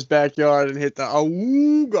Brady went in his backyard and hit the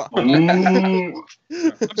awooga.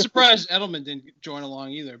 I'm surprised Edelman didn't join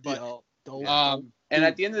along either, but and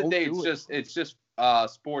at the end of the day, it's just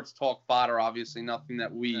sports talk fodder. Obviously, nothing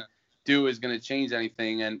that we do is going to change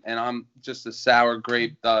anything. And I'm just a sour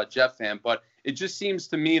grape Jeff fan, but it just seems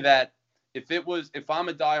to me that if I'm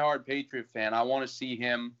a diehard Patriot fan, I want to see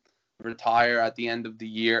him retire at the end of the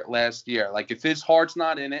year, last year. Like, if his heart's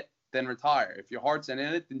not in it, then retire. If your heart's in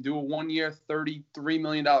it, then do a 1-year, $33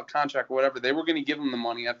 million contract or whatever. They were going to give him the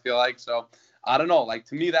money, I feel like. So, I don't know. Like,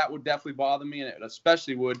 to me, that would definitely bother me, and it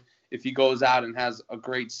especially would if he goes out and has a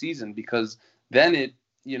great season, because then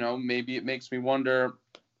maybe it makes me wonder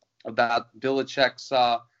about Belichick's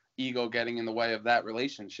ego getting in the way of that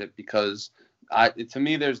relationship, because to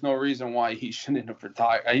me, there's no reason why he shouldn't have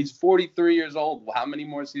retired. He's 43 years old. How many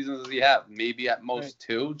more seasons does he have? Maybe at most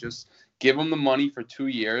 2. Just give him the money for 2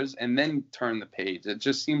 years and then turn the page. It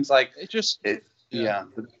just seems like it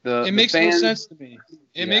makes no sense to me.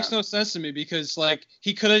 It makes no sense to me, because like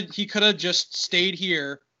he could have just stayed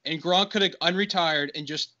here, and Gronk could have unretired and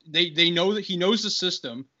just they know that he knows the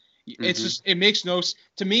system. It's just, it makes no,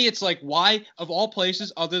 to me, it's like, why, of all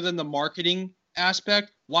places other than the marketing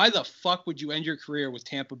aspect, why the fuck would you end your career with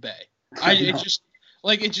Tampa Bay? But they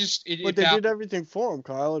did everything for him,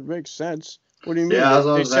 Kyle. It makes sense. What do you mean?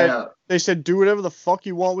 Yeah, they said do whatever the fuck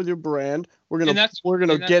you want with your brand. We're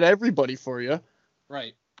gonna get everybody for you.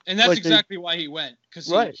 Right. And that's exactly why he went, because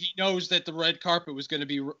he knows that the red carpet was going to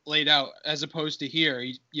be laid out, as opposed to here.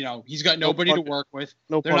 He's got nobody to work with.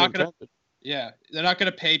 They're not going to. Yeah, they're not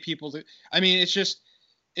going to pay people to. I mean, it's just.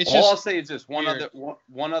 All I'll say is this: one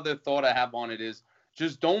other thought I have on it is,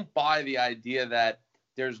 just don't buy the idea that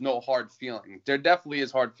there's no hard feelings. There definitely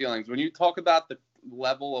is hard feelings. When you talk about the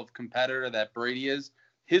level of competitor that Brady is,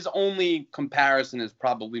 his only comparison is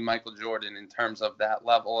probably Michael Jordan in terms of that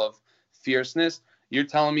level of fierceness. You're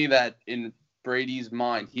telling me that in Brady's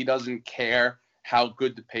mind, he doesn't care how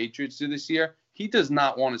good the Patriots do this year? He does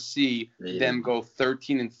not want to see them go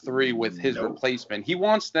 13-3 with his replacement. He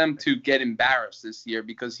wants them to get embarrassed this year,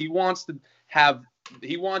 because he wants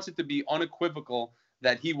it to be unequivocal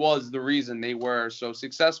that he was the reason they were so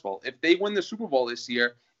successful. If they win the Super Bowl this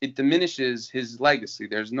year, it diminishes his legacy.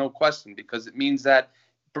 There's no question, because it means that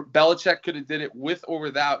Belichick could have did it with or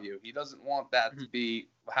without you. He doesn't want that to be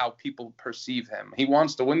how people perceive him. He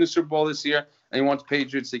wants to win the Super Bowl this year, and he wants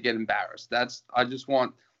Patriots to get embarrassed. I just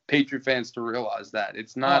want Patriot fans to realize that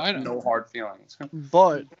it's not no hard feelings.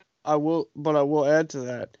 But I will add to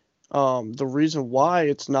that. The reason why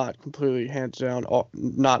it's not completely hands down,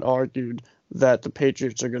 not argued, that the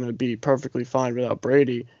Patriots are going to be perfectly fine without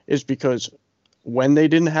Brady is because when they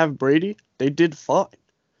didn't have Brady, they did fine.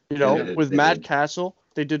 With Matt Castle,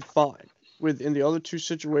 they did fine. In the other two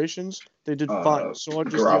situations, they did fine. I saw it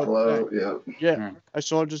just the other day. Yeah, I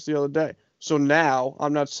saw it just the other day. So now,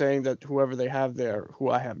 I'm not saying that whoever they have there, who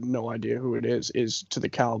I have no idea who it is to the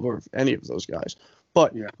caliber of any of those guys.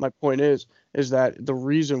 But my point is that the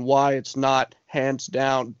reason why it's not hands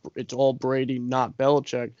down, it's all Brady, not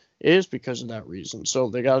Belichick, is because of that reason. So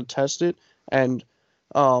they got to test it. And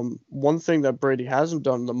one thing that Brady hasn't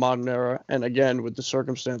done in the modern era, and again, with the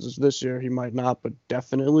circumstances this year, he might not, but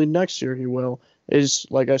definitely next year he will, is,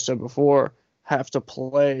 like I said before, have to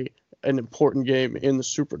play an important game in the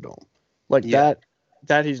Superdome. Like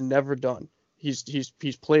that he's never done. He's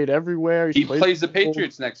played everywhere. He plays the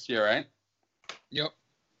Patriots next year, right? Yep.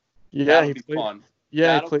 Yeah, that'll be fun.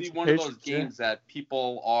 Yeah, that'll be one of those games that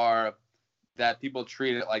people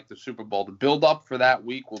treat it like the Super Bowl. The build up for that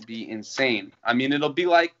week will be insane. I mean, it'll be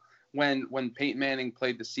like when Peyton Manning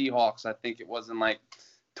played the Seahawks. I think it was in like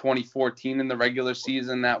 2014 in the regular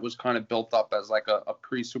season. That was kind of built up as like a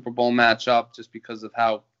pre-Super Bowl matchup just because of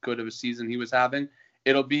how good of a season he was having.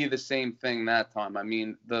 It'll be the same thing that time. I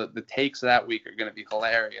mean, the takes that week are going to be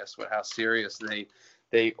hilarious with how serious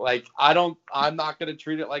they like. I'm not going to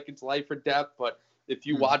treat it like it's life or death, but if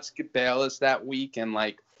you watch Skip Bayless that week and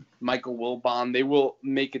like Michael Wilbon, they will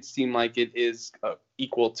make it seem like it is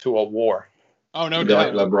equal to a war. Oh, no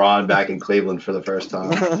doubt. Like LeBron back in Cleveland for the first time.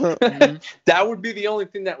 That would be the only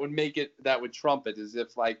thing that would make it, that would trump it, is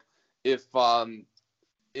if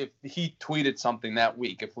he tweeted something that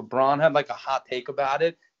week. If LeBron had like a hot take about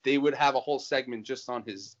it, they would have a whole segment just on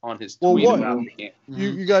his tweet about the game.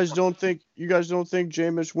 You guys don't think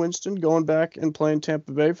Jameis Winston going back and playing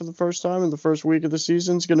Tampa Bay for the first time in the first week of the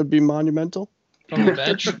season is going to be monumental? From the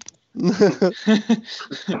bench?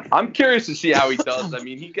 I'm curious to see how he does. I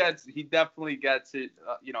mean, he definitely gets it,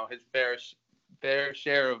 his fair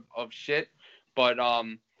share of shit. But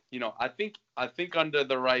I think under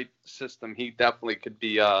the right system, he definitely could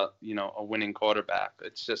be a winning quarterback.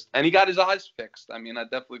 It's just, and he got his eyes fixed. I mean, I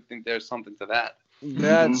definitely think there's something to that.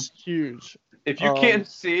 That's huge. If you can't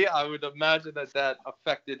see, I would imagine that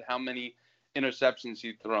affected how many interceptions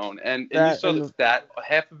he'd thrown. And you saw the stat,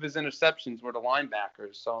 half of his interceptions were to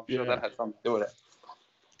linebackers, so I'm sure that had something to do with it.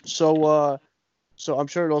 So I'm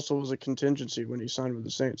sure it also was a contingency when he signed with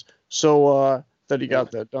the Saints. So that he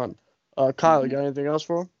got that done. Kyle, you got anything else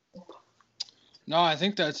for him? No, I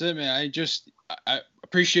think that's it, man. I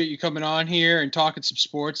appreciate you coming on here and talking some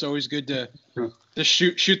sports. Always good to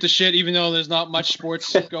shoot the shit, even though there's not much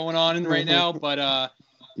sports going on right now. But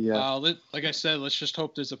like I said, let's just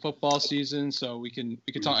hope there's a football season so we can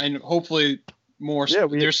talk, and hopefully more.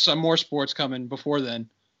 There's some more sports coming before then.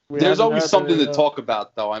 There's always something to talk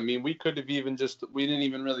about, though. I mean, we could have we didn't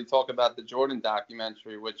even really talk about the Jordan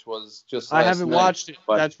documentary, which was just. I haven't watched it.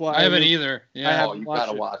 That's why I haven't either. Yeah, you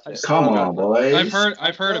gotta watch it. Come on, boys.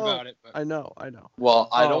 I've heard about it. But. I know. Well,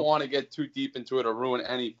 I don't want to get too deep into it or ruin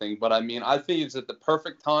anything, but I mean, I think it's at the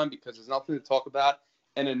perfect time because there's nothing to talk about,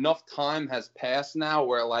 and enough time has passed now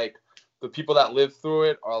where like the people that live through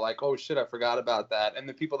it are like, oh shit, I forgot about that, and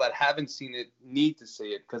the people that haven't seen it need to see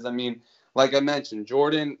it because I mean. Like I mentioned,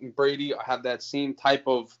 Jordan and Brady have that same type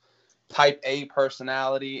A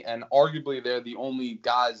personality, and arguably they're the only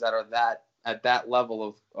guys that are at that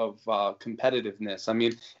level of competitiveness. I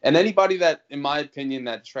mean, and anybody that, in my opinion,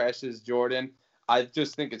 that trashes Jordan, I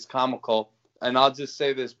just think it's comical. And I'll just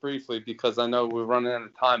say this briefly because I know we're running out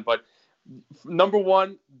of time. But number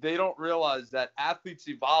one, they don't realize that athletes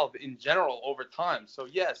evolve in general over time. So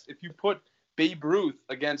yes, if you put Babe Ruth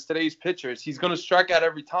against today's pitchers, he's going to strike out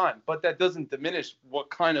every time, but that doesn't diminish what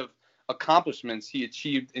kind of accomplishments he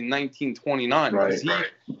achieved in 1929. Right.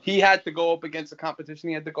 He had to go up against the competition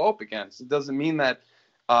he had to go up against. It doesn't mean that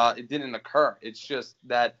it didn't occur. It's just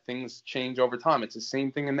that things change over time. It's the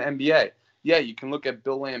same thing in the NBA. Yeah, you can look at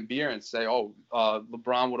Bill Laimbeer and say,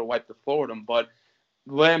 LeBron would have wiped the floor with him, but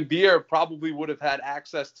Laimbeer probably would have had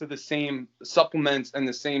access to the same supplements and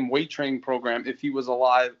the same weight training program if he was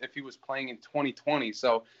alive, if he was playing in 2020.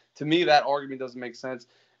 So to me, that argument doesn't make sense.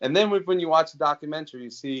 And then when you watch the documentary, you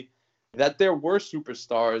see that there were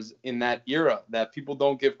superstars in that era that people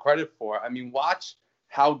don't give credit for. I mean, watch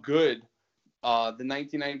how good the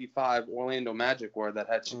 1995 Orlando Magic were that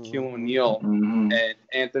had Shaquille O'Neal and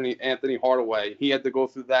Anthony Hardaway. He had to go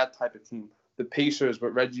through that type of team. The Pacers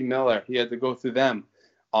with Reggie Miller, he had to go through them.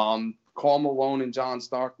 Karl Malone and John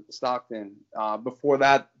Stockton. Before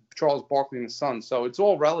that, Charles Barkley and the Suns. So it's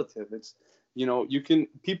all relative. It's,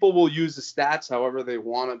 people will use the stats however they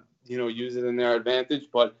want to, use it in their advantage,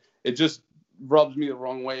 but it just rubs me the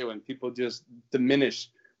wrong way when people just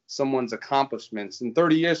diminish someone's accomplishments. And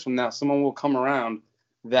 30 years from now, someone will come around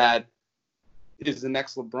that is the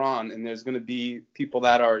next LeBron, and there's going to be people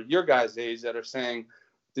that are your guys' age that are saying,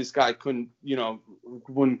 this guy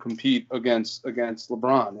wouldn't compete against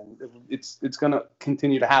LeBron, and it's going to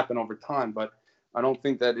continue to happen over time. But I don't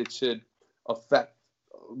think that it should affect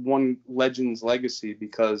one legend's legacy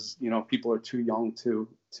because people are too young to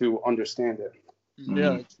understand it.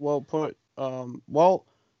 Yeah, it's well put.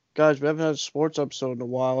 Guys, we haven't had a sports episode in a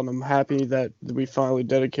while, and I'm happy that we finally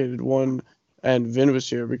dedicated one. And Vin was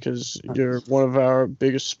here because you're one of our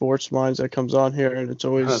biggest sports minds that comes on here, and it's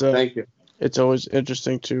always thank you. It's always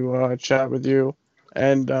interesting to chat with you.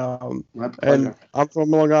 And My pleasure. I'm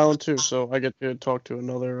from Long Island too, so I get to talk to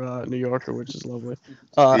another New Yorker, which is lovely.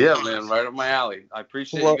 Yeah, man, right up my alley. I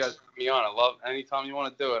appreciate you guys having me on. I love anytime you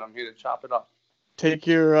want to do it. I'm here to chop it up. Take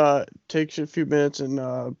a few minutes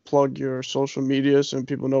and plug your social media so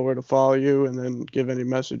people know where to follow you, and then give any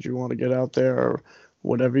message you want to get out there or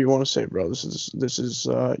whatever you want to say, bro. This is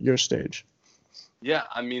your stage. Yeah,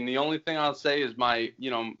 I mean, the only thing I'll say is my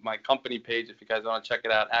company page, if you guys want to check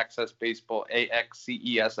it out, Access Baseball,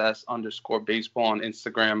 AXCESS_baseball on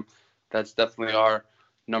Instagram. That's definitely our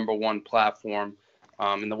number one platform.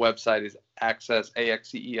 And the website is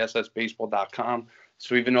AXCESSbaseball.com.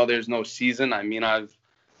 So even though there's no season, I mean, I've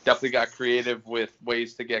definitely got creative with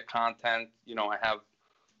ways to get content. I have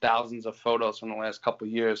thousands of photos from the last couple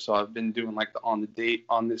of years. So I've been doing like the on the date,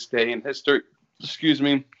 on this day in history,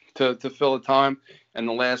 to fill the time. And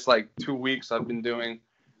the last 2 weeks, I've been doing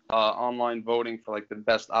online voting for the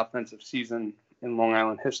best offensive season in Long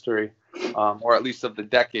Island history, or at least of the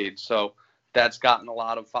decade. So that's gotten a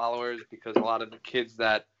lot of followers because a lot of the kids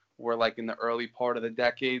that were in the early part of the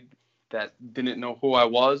decade that didn't know who I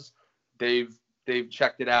was, they've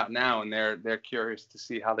checked it out now, and they're curious to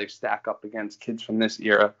see how they stack up against kids from this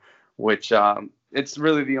era, which it's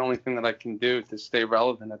really the only thing that I can do to stay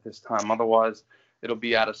relevant at this time. Otherwise, it'll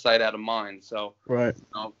be out of sight, out of mind. So, right.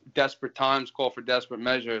 Desperate times call for desperate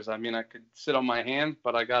measures. I mean, I could sit on my hands,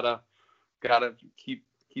 but I gotta keep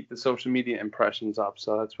the social media impressions up.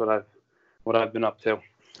 So that's what I've been up to.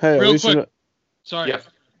 Hey, real quick. Sorry. Yeah.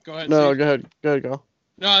 Go ahead. No, Steve. go ahead. Go.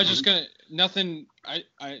 No, I was just gonna nothing. I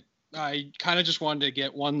kind of just wanted to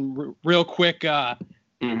get one real quick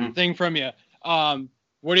thing from you.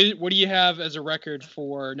 What do you have as a record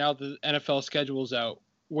for now the NFL schedule's out?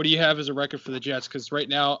 What do you have as a record for the Jets? Because right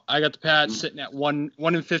now I got the Pats sitting at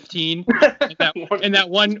 1-15, and that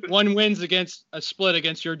one wins against a split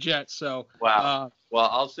against your Jets. So wow. Well,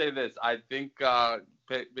 I'll say this: I think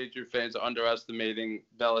Patriot fans are underestimating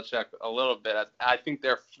Belichick a little bit. I think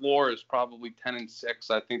their floor is probably 10-6.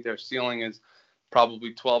 I think their ceiling is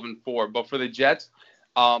probably 12-4. But for the Jets,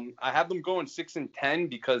 I have them going 6-10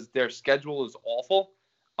 because their schedule is awful.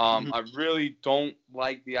 I really don't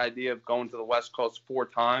like the idea of going to the West Coast 4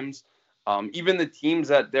 times. Even the teams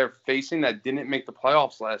that they're facing that didn't make the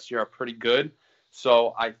playoffs last year are pretty good.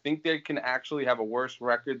 So I think they can actually have a worse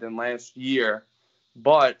record than last year.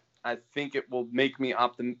 But I think it will make me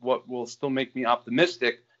what will still make me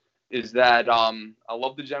optimistic is that I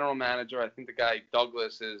love the general manager. I think the guy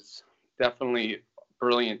Douglas is definitely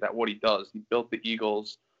brilliant at what he does. He built the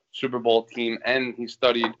Eagles Super Bowl team, and he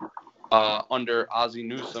studied under Ozzie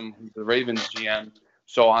Newsome, who's the Ravens GM.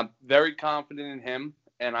 So I'm very confident in him,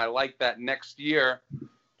 and I like that next year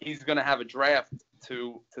he's going to have a draft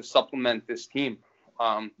to supplement this team.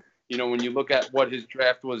 When you look at what his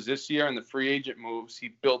draft was this year and the free agent moves, he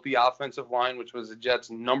built the offensive line, which was the Jets'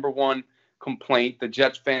 number one complaint. The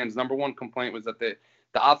Jets fans' number one complaint was that the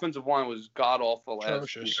offensive line was god-awful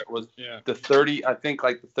last year. It was the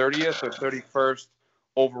 30th or 31st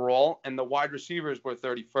overall, and the wide receivers were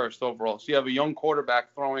 31st overall. So you have a young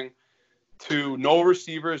quarterback throwing to no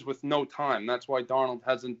receivers with no time. That's why Darnold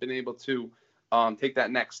hasn't been able to take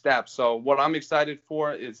that next step. So what I'm excited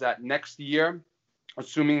for is that next year,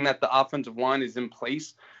 assuming that the offensive line is in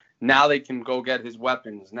place, now they can go get his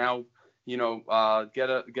weapons. Now, get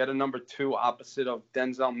a number 2 opposite of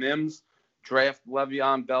Denzel Mims, draft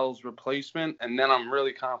Le'Veon Bell's replacement, and then I'm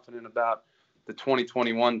really confident about the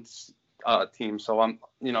 2021 team. So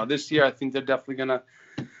this year I think they're definitely gonna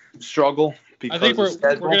struggle. Because I think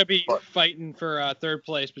we're gonna be fighting for third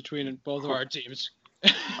place between both of our teams.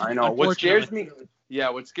 I know. What scares me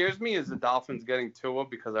is the Dolphins getting Tua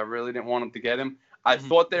because I really didn't want them to get him. I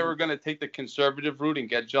thought they were gonna take the conservative route and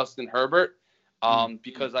get Justin Herbert,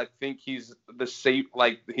 because I think he's the safe.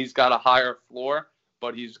 He's got a higher floor,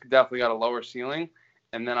 but he's definitely got a lower ceiling.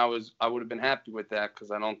 And then I would have been happy with that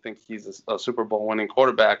because I don't think he's a Super Bowl winning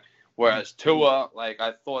quarterback. Whereas Tua,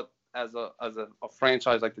 I thought as a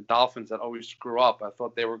franchise like the Dolphins that always screw up, I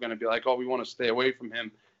thought they were going to be like, oh, we want to stay away from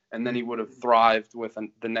him, and then he would have thrived with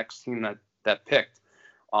the next team that picked.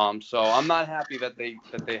 So I'm not happy that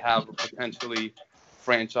they have a potentially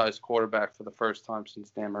franchise quarterback for the first time since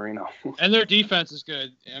Dan Marino. And their defense is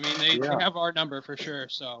good. I mean, they have our number for sure.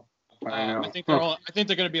 So I think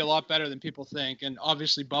they're going to be a lot better than people think. And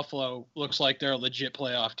obviously Buffalo looks like they're a legit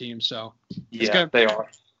playoff team. So they are.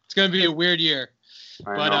 It's going to be a weird year.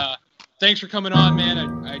 But thanks for coming on, man.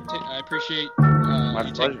 I appreciate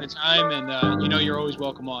you taking the time, and you're always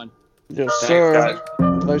welcome on. Yes, sir.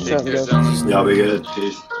 Nice chatting, guys. Y'all be good.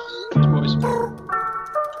 Peace. Peace, boys.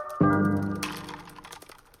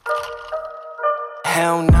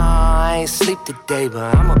 Hell nah, I ain't sleep today,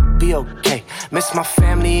 but I'ma be okay. Miss my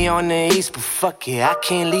family on the east, but fuck it, I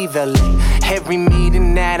can't leave LA. Every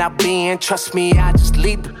meeting that I be in, trust me, I just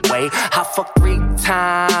lead the way. I fucked 3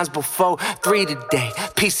 times before 3 today.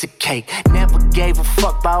 Piece of cake, never gave a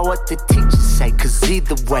fuck about what the teachers say. Cause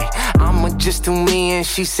either way, I'ma just do me, and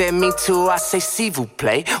she said me too, I say s'il vous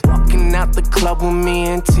plaît. Walking out the club with me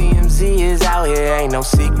and TMZ is out here, ain't no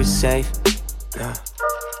secret safe. Nah.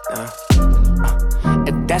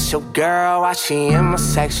 If that's your girl, why she in my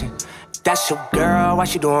section? If that's your girl, why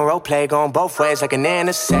she doing role play, going both ways like an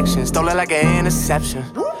intersection? Stole it like an interception.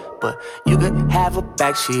 But you could have her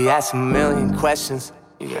back, she asked a million questions.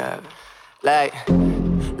 Yeah, like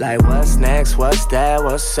what's next, what's that,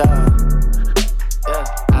 what's up? Yeah,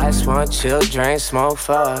 I just wanna chill, drink, smoke,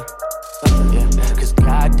 fuck. Yeah, cause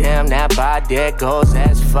goddamn that body there goes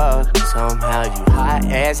as fuck. Somehow you hot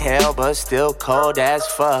as hell but still cold as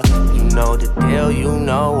fuck. You know the deal, you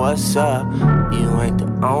know what's up. You ain't the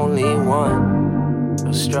only one.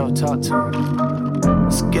 Yo, Stro, talk to me.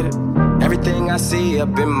 Let's get it. Everything I see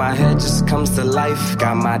up in my head just comes to life.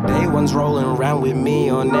 Got my day ones rolling around with me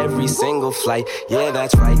on every single flight. Yeah,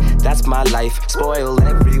 that's right, that's my life. Spoil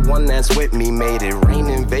everyone that's with me. Made it rain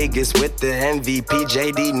in Vegas with the MVP,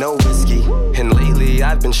 JD, no whiskey. And lately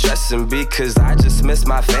I've been stressing because I just miss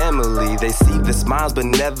my family. They see the smiles but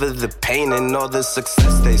never the pain and all the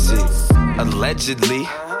success they see. Allegedly,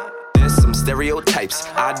 there's some stereotypes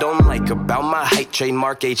I don't like about my height.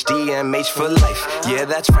 Trademark HDMH for life. Yeah,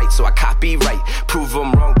 that's right, so I copyright. Prove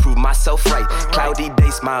them wrong, prove myself right. Cloudy day,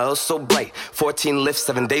 smile so bright. 14 lifts,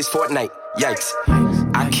 7 days, fortnight. Yikes,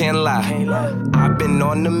 I can't lie. I've been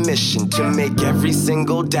on a mission to make every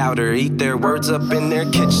single doubter eat their words up in their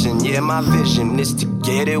kitchen. Yeah, my vision is to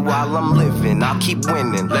get it while I'm living. I'll keep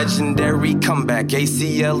winning. Legendary comeback,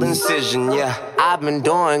 ACL incision, yeah. I've been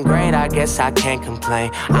doing great, I guess I can't complain.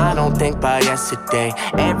 I don't think about yesterday.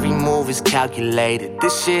 Every move is calculated.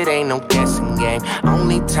 This shit ain't no guessing game.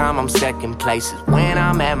 Only time I'm second place is when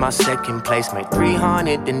I'm at my second place. Made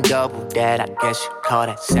 300 and double that, I guess you call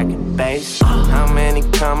that second base. How many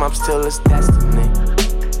come-ups till it's destiny?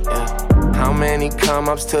 Yeah. How many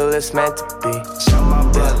come-ups till it's meant to be? Show my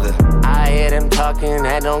brother. I hear them talking,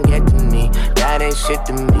 that don't get to me. That ain't shit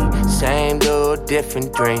to me. Same dude,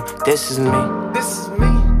 different dream. This is me. This is me.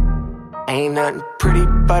 Ain't nothing pretty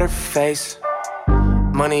but her face.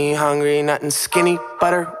 Money hungry, nothing skinny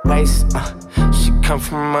but her waist. She come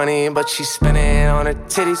from money, but she spend it on her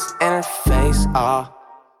titties and her face.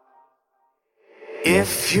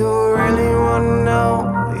 If you really wanna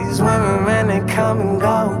know, these women, man, they come and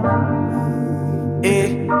go.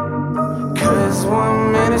 Cause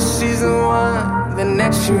 1 minute she's the one, the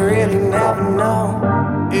next you really never know.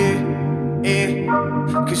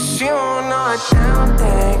 Cause she don't know a damn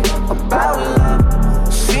thing about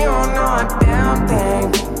love. She don't know a damn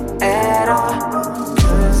thing at all.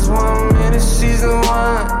 Cause 1 minute she's the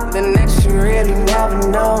one, the next you really never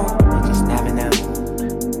know. You just never know.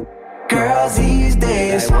 Girls these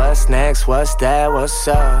days, like what's next, what's that, what's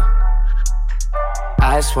up?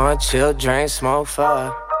 I just wanna chill, drink, smoke,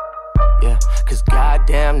 fuck. Yeah, cause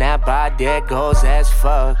goddamn that body there goes as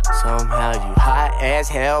fuck. Somehow you hot as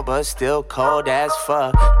hell but still cold as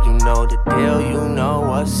fuck. You know the deal, you know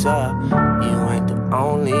what's up. You ain't the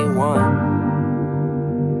only one.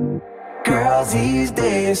 Girls these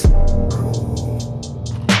days,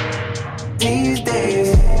 these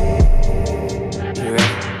days. You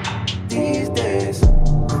ready? These days.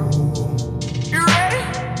 You ready?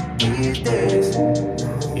 These days.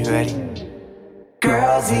 You ready?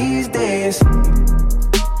 Girls these days.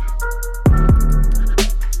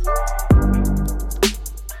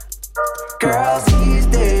 Girls these